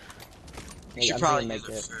 You should I'm probably gonna use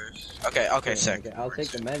make it it. first. Okay, sick. Okay, I'll take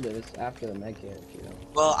the Mendes after the med kit, you know.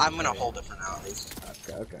 Well, I'm gonna hold it for now at least.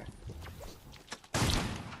 Okay.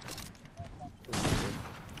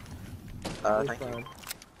 Thank you.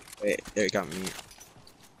 Wait, there you got me.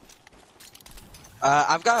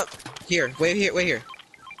 I've got here. Wait here.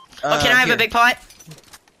 Oh, can I have here. a big pot?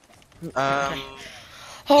 Um,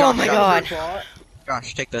 Oh Josh, my Josh. god.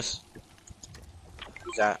 Josh, take this.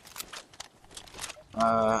 Who's that?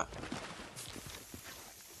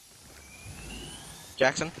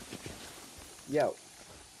 Jackson? Yo.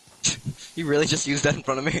 You really just used that in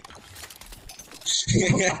front of me?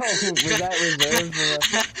 Oh, was that reserved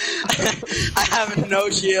for I have no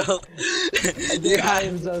shield. Dude, I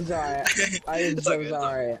am so sorry. I am It's all so good,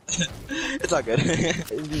 sorry. It's all good.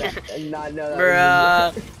 Not know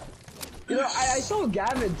that. Bruh. You know, I saw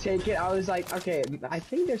Gavin take it. I was like, okay, I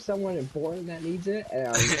think there's someone important that needs it, and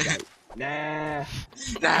I was just like, nah.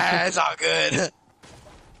 Nah, it's all good.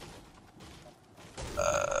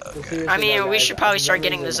 Seriously, I mean, though, we guys, should probably for start some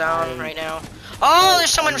getting the reason, zone right now. Oh, there's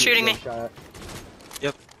someone I'm shooting me. getting shot.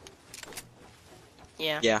 Yep.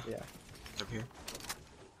 Yeah. Yeah. Yeah. It's up here.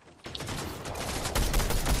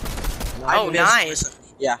 Oh, I missed nice.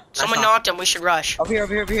 myself. Yeah. Someone nice knock. knocked him. We should rush. Over here,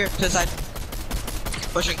 to the side.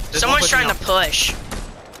 Pushing. There's one Someone's pushing trying up. to push.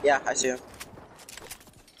 Yeah, I see him.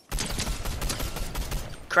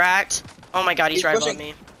 Cracked. Oh my god, he's He's right pushing. above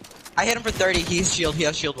me. I hit him for 30. He has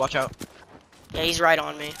shield. Watch out. Yeah, he's right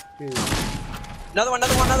on me. Dude. Another one.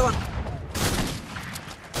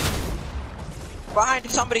 Behind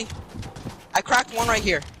somebody. I cracked one right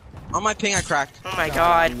here. On my ping, I cracked. Oh my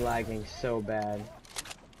god. I'm lagging so bad.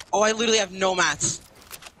 Oh, I literally have no mats.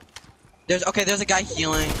 There's a guy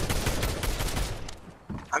healing.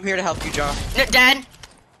 I'm here to help you, Josh. Dead.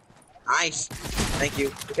 Nice. Thank you.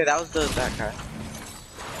 Okay, that was that guy.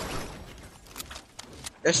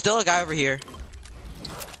 There's still a guy over here.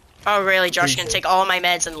 Oh, really? Josh can take all my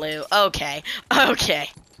meds and loot. Okay. Okay.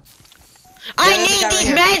 I there's a need guy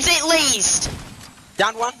these right meds at least!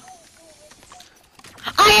 Down one.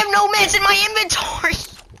 I have no meds in my inventory!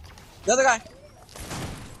 Another guy.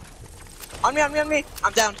 On me, on me, on me.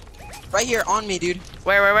 I'm down. Right here, on me, dude.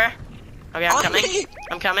 Where? Okay, I'm On coming. me.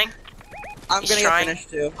 I'm coming. I'm He's gonna trying. get finished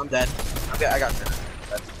too. I'm dead. Okay, I got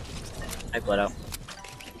finished. I bled out.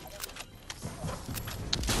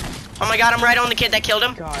 Oh my god, I'm right on the kid that killed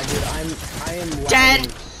him. God, dude, I am Dead. lagging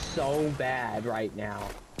so bad right now.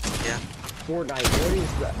 Yeah. Fortnite, what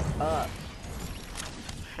is the up?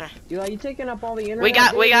 Huh. Dude, are you taking up all the internet? We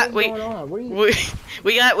got What's going on? What are you?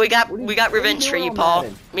 we got revenge for doing you, on Paul.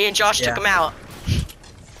 Madden? Me and Josh took him out.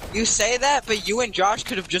 You say that, but you and Josh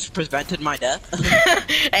could have just prevented my death.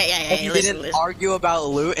 hey, You listen, didn't argue about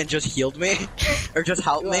loot and just healed me, or just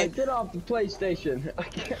helped me. Get off the PlayStation.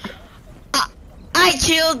 I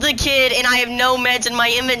killed the kid and I have no meds in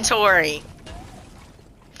my inventory.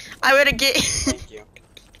 I would have get. Thank you.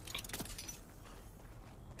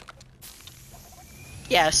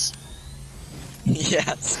 Yes.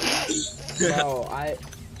 Yes. Bro,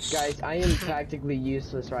 guys, I am practically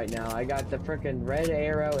useless right now. I got the frickin' red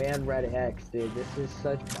arrow and red X, dude. This is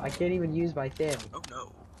such. I can't even use my thing. Oh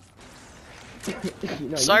no. You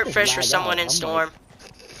know, Start you fish can for lag someone out. in I'm Storm.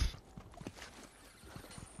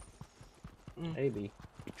 Like, maybe.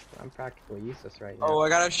 I'm practically useless right now. Oh, I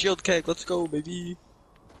got a shield cake. Let's go, baby.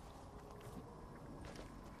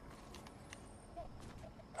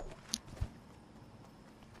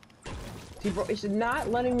 See, bro, it's not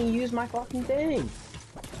letting me use my fucking thing.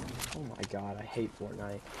 Oh my god, I hate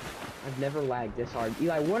Fortnite. I've never lagged this hard.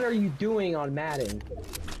 Eli, what are you doing on Madden?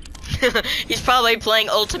 He's probably playing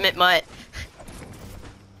Ultimate Mutt.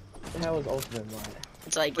 What the hell is Ultimate Mod?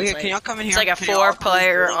 It's like, Wait, it's can like, y'all come in here? it's like a Can y'all come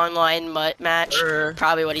 4-player in here? online Mutt match.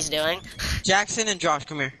 Probably what he's doing. Jackson and Josh,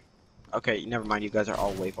 come here. Okay, never mind. You guys are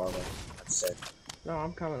all way far away. That's sick. No,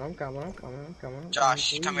 I'm coming.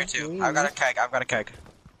 Josh, come here too. I've got a keg. I've got a keg.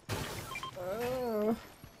 Well,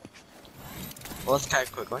 let's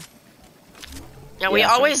keg quickly. Yeah, we Yeah,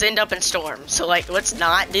 sure. always end up in Storm, so like, let's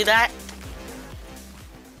not do that.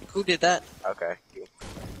 Who did that? Okay. You.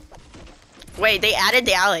 Wait, they added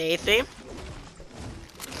the LA theme?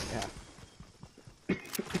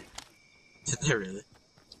 Did they really?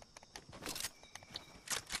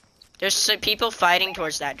 There's some people fighting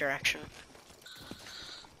towards that direction.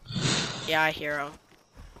 Yeah, I hear them.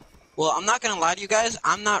 Well, I'm not gonna lie to you guys.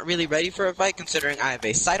 I'm not really ready for a fight considering I have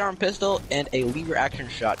a sidearm pistol and a lever action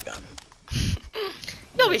shotgun.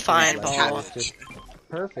 You'll be fine, Yeah, Paul. Just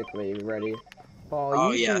perfectly ready. Paul,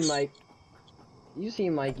 Oh, you yes.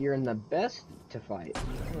 seem like you're in the best to fight.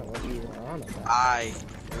 I don't know what you were on about. I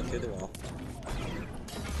go through the wall.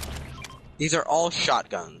 These are all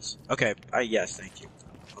shotguns. Okay. Yes, thank you.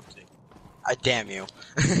 Damn you.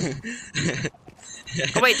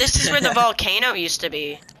 Oh wait, this is where the volcano used to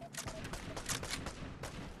be.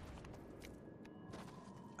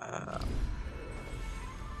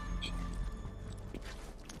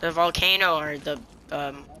 The volcano or the,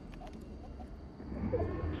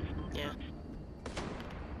 yeah.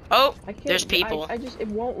 Oh, I can't, there's people. I just it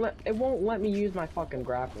won't let me use my fucking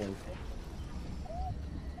grappling thing.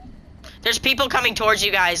 There's people coming towards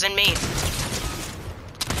you guys and me.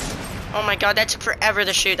 Oh my god, that took forever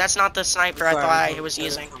to shoot. That's not the sniper I thought I was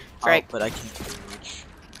using. Frank, but I can't do much.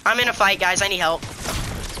 I'm in a fight, guys. I need help.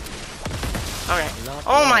 Okay. Not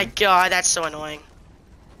Oh my one. god, that's so annoying.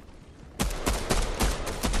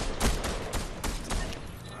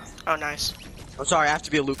 Oh, nice. I'm sorry, I have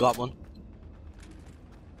to be a loot goblin.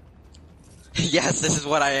 Yes, this is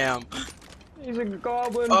what I am. He's a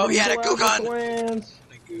goblin. Oh, from he had a goo gun. Twins.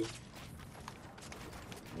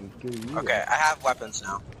 Okay, I have weapons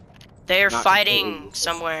now. They're Not fighting completely.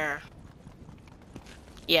 somewhere.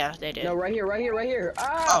 Yeah, they did. No, right here.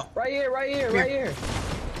 Ah, Oh. right here.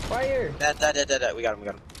 That. We got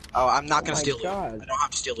him. Oh, I'm not gonna my steal loot. God. I don't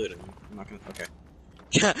have to steal loot. I'm not gonna. Okay.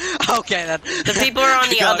 Okay, then. The people are on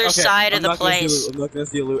the other side of the place. I'm not gonna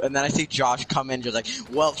steal loot. And then I see Josh come in, just like,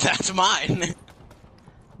 well, that's mine.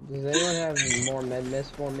 Does anyone have more med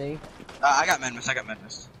mist for me? I got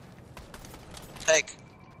Medmus. Take.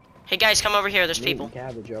 Hey guys, come over here. There's Meat people. and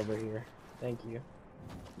cabbage over here. Thank you.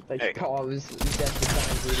 Like, Hey. oh, it was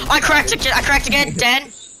just I cracked again. Dead.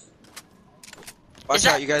 Watch Is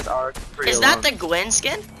that- out, you guys are pretty Is alone. that the Gwen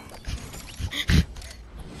skin?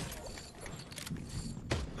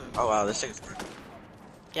 Oh wow, this thing's.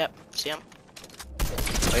 Yep. See him.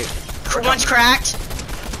 Wait. One's cracked.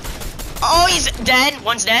 Oh, he's dead.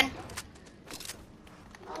 One's dead.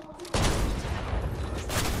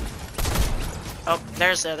 Oh,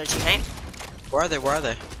 there's the other teammate. Where are they? Where are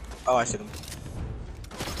they? Oh, I see them.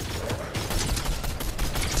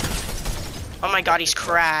 Oh my god, he's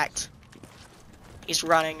cracked. He's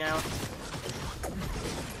running now.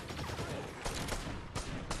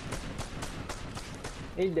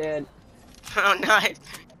 He's dead. Oh, nice.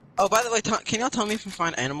 Oh, by the way, can y'all tell me if you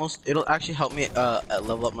find animals? It'll actually help me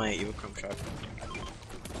level up my evil chrome shot.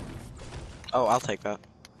 Oh, I'll take that.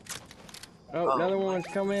 Oh, another one's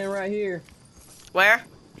coming in right here. Where?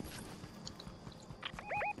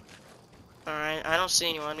 Alright, I don't see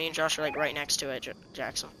anyone. Me and Josh are like right next to it,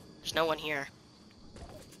 Jackson. There's no one here.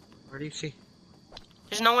 Where do you see?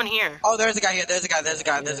 There's no one here. Oh, there's a guy here. There's a guy. There's a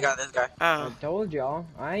guy. There's a guy. There's a guy. I Oh. told y'all,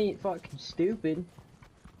 I ain't fucking stupid.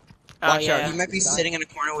 Oh, Watch yeah. out. He might be sitting in a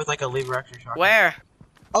corner with like a lever action shot. Where?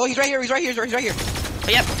 Oh, he's right here. He's right here. He's right here. Oh,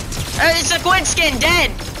 yep. It's a Gwyn skin,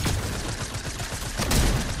 dead!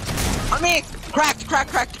 On me! Cracked,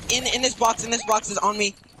 cracked. In this box is on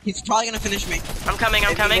me. He's probably gonna finish me. I'm coming,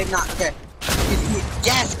 I'm coming. Maybe not. Okay.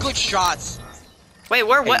 Yes, good shots. Wait,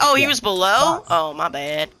 where? What? Oh, he was below? Shots. Oh, my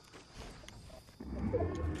bad.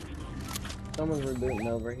 Someone's rebooting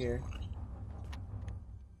over here.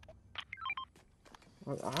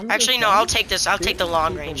 I'm Actually, just no, saying, I'll take this. I'll take the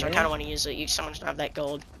long people, range. I man. kind of want to use it. Someone should have that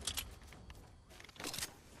gold.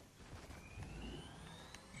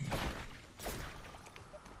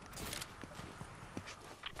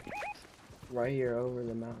 Right here over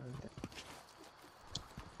the mountain.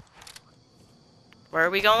 Where are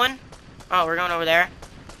we going? Oh, we're going over there.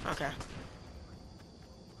 Okay.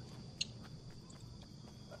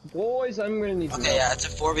 Boys, I'm gonna need to. Okay, yeah, it's a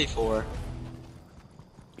 4v4.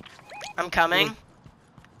 I'm coming.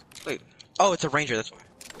 Wait. Oh, it's a ranger. That's why.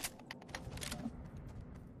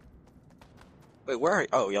 Wait, where are you?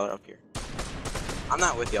 Oh, y'all are up here. I'm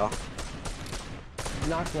not with y'all.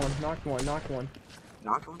 Knocked one, knocked one, knocked one.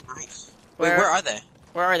 Knocked one? Nice. Where? Wait, where are they?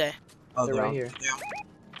 Where are they? Oh, They're right here. Yeah.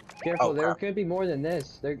 Careful, Oh, there crap. could be more than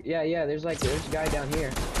this. Yeah, there's a guy down here.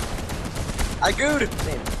 I gooed.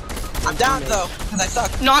 Same. I'm down though, cause I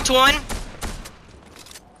suck. Knocked one.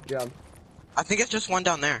 Good job. I think it's just one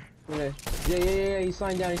down there. Yeah, he's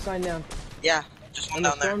sliding down, Yeah, just one And the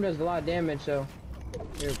down there. storm does a lot of damage, so.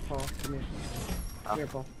 Here, Paul, come here. Oh. Here,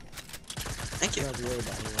 Paul. Thank you. You don't have to worry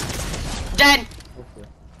about it. Dead.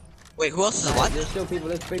 Wait, who else is alive? There's still people,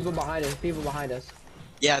 behind us,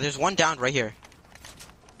 Yeah, there's one down right here.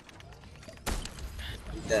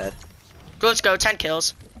 He's dead. Let's go. 10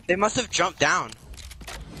 kills. They must have jumped down.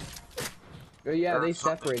 Oh yeah, Or they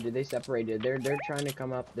something. separated. They're trying to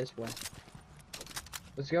come up this way.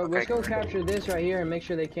 Let's go, Okay, let's go great. capture this right here and make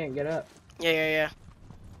sure they can't get up. Yeah.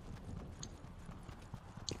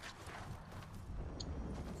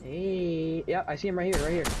 Hey, yeah, I see him right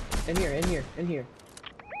here. In here.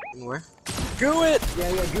 Where? Goo it!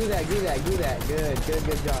 Yeah, do that. Good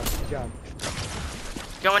job.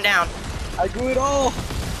 Going down. I grew it all!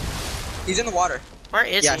 He's in the water. Where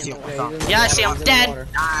is Yeah, I he? see in the him. water? he's in Yeah, I the see him. water, he's in the Dead. water.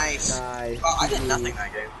 Nice. Nice. Oh, I did GG. nothing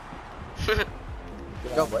that game.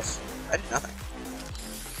 Go, boys. I did nothing.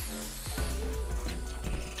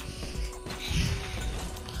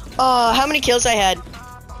 Oh, how many kills I had?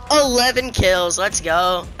 11 kills. Let's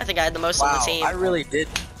go. I think I had the most on Wow, the team. I really did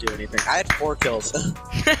do anything. I had 4 kills.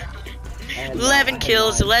 And, 11 I had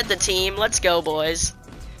kills, 9. led the team. Let's go, boys.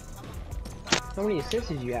 How many assists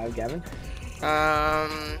did you have, Gavin?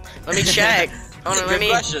 Let me check. Hold on, Good let me.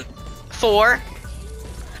 question. 4.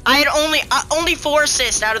 I had only 4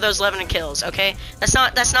 assists out of those 11 kills. Okay, that's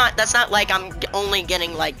not like I'm only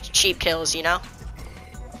getting like cheap kills, you know.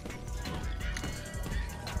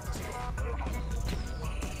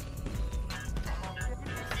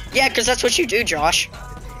 Yeah, because that's what you do, Josh.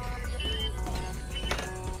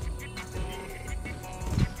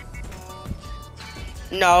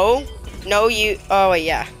 No, you. Oh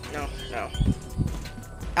yeah, no.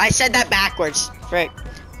 I said that backwards, frick.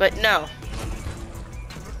 But no.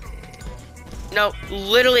 No,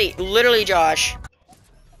 literally, Josh.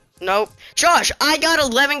 Nope. Josh, I got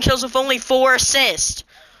 11 kills with only 4 assists.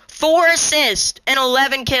 4 assists and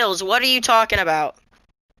 11 kills. What are you talking about?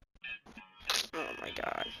 Oh my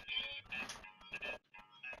god.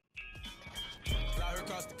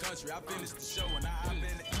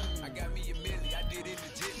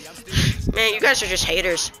 Man, you guys are just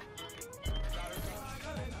haters.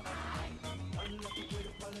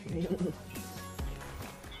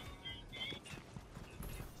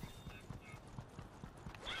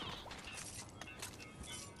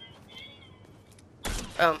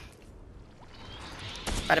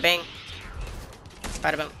 Bada bing.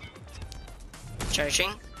 Bada boom.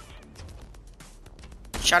 Charging.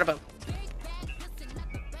 Shada boom.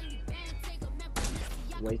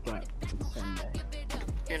 Wake up. It's Sunday.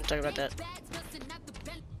 You're gonna talk about that.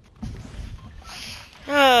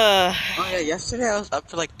 Oh yeah, yesterday I was up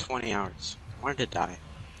for like 20 hours. I wanted to die.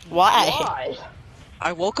 Why? Why?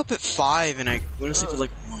 I woke up at 5 and I went to sleep at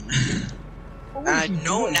like 1. What And I was had you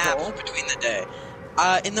no doing, naps Paul? between the day.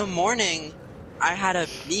 In the morning, I had a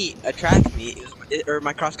track meet, or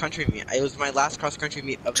my cross country meet. It was my last cross country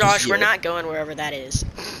meet of Josh, this year. we're not going wherever that is.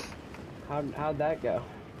 How'd that go?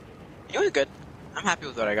 It was good. I'm happy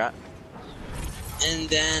with what I got. And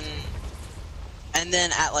then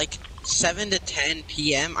at like 7 to 10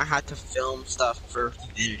 p.m. I had to film stuff for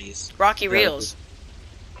Humanities. Rocky Reels.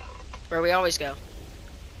 Where we always go.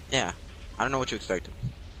 Yeah. I don't know what you expected.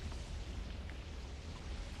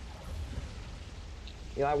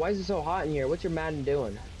 You're like, why is it so hot in here? What's your Madden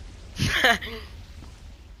doing?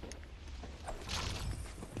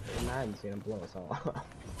 Madden's gonna blow us all up.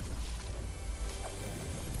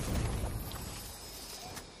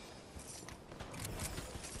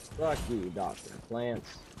 Fuck you, Dr.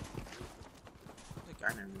 Plants.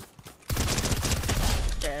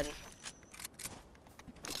 Dead.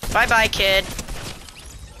 Bye-bye, kid.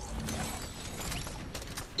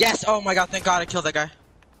 Yes! Oh my god, thank god I killed that guy.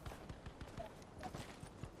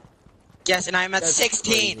 Yes, and I'm at That's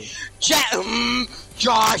 16! crazy.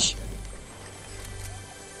 Josh!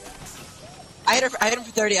 I hit him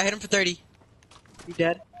for 30, I hit him for 30. You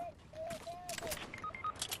dead?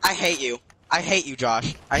 I hate you. I hate you,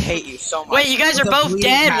 Josh. I hate you so much. Wait, you guys are With a both bleeding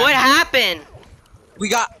dead. cat. What happened? We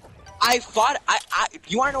got... I fought...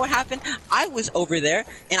 you wanna know what happened? I was over there,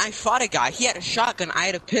 and I fought a guy. He had a shotgun, I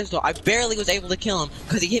had a pistol. I barely was able to kill him,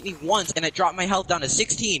 because he hit me once, and it dropped my health down to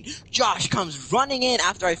 16. Josh comes running in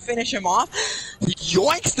after I finish him off. He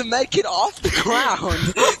yoinks the medkit off the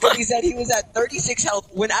ground. Because he said he was at 36 health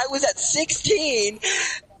when I was at 16.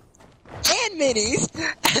 And minis,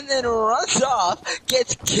 and then runs off,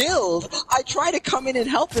 gets killed. I try to come in and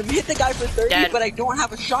help him, hit the guy for 30, Dead. but I don't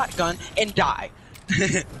have a shotgun, and die.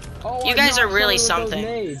 Oh, You I guys are knocked really someone with those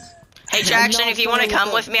something. nades. Hey, Jackson, knocked if you want to someone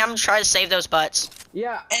come with with me, I'm gonna try to save those butts.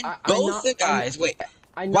 Yeah, And I both knocked- the guys, wait,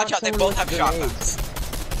 I watch knocked out, they someone both have with grenades.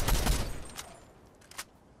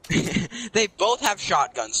 shotguns. They both have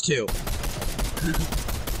shotguns, too.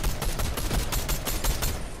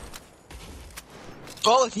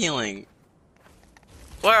 Both healing.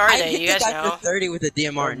 Where are I they? hit You the guys guy know? for 30 with a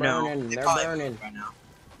DMR. They're No, burning, they they're probably burning. moved by now.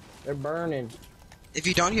 They're burning. If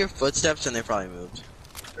you don't hear footsteps, then they probably moved.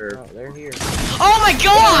 Or... Oh, they're here. Oh my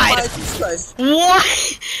god! Oh, Jesus Christ.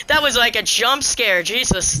 What? That was like a jump scare,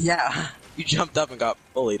 Jesus. Yeah, you jumped up and got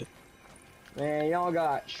bullied. Man, y'all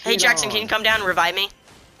got shit Hey Jackson, on. can you come down and revive me?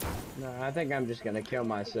 No, I think I'm just gonna kill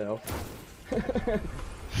myself. We're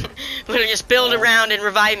gonna just build around and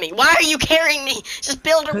revive me. Why are you carrying me? Just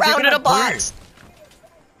build they're around in gonna a box.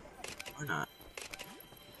 Or not.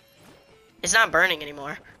 It's not burning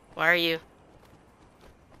anymore. Why are you?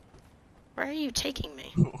 Where are you taking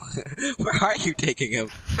me? Where are you taking him?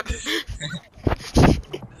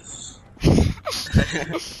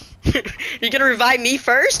 You gonna revive me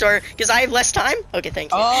first, or because I have less time? Okay,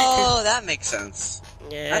 thank you. Oh, that makes sense.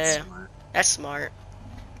 Yeah, That's smart. that's smart.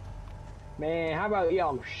 Man, how about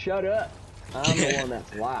y'all shut up? I'm the one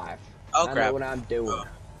that's live. Oh, I crap. know what I'm doing. Oh.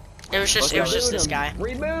 It was just this guy.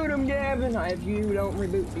 Reboot him, Gavin. If you don't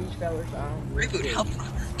reboot these fellas, I'll Reboot, help.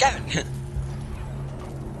 Gavin.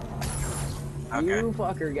 Okay. You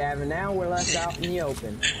fucker, Gavin. Now we're left out in the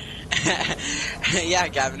open. Yeah,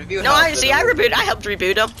 Gavin, if you No, help, I see. I helped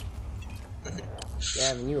reboot him.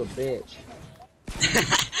 Gavin, you a bitch.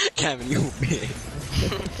 Gavin, you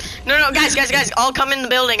bitch. No, guys, all come in the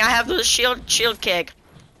building. I have the shield kick.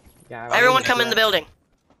 Gavin, Everyone come in the building.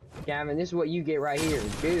 Gavin, this is what you get right here.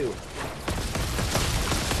 Do.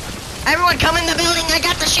 Everyone come in the building. I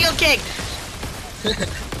got the shield kick.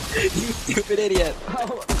 You stupid idiot.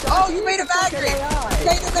 Oh, You made a factory!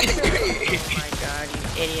 Made a factory! Oh my god, you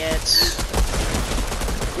idiots.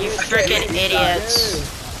 You freaking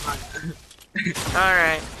idiots.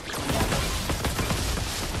 Alright.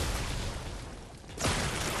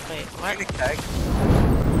 Wait, what?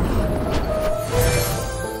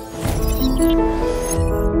 What?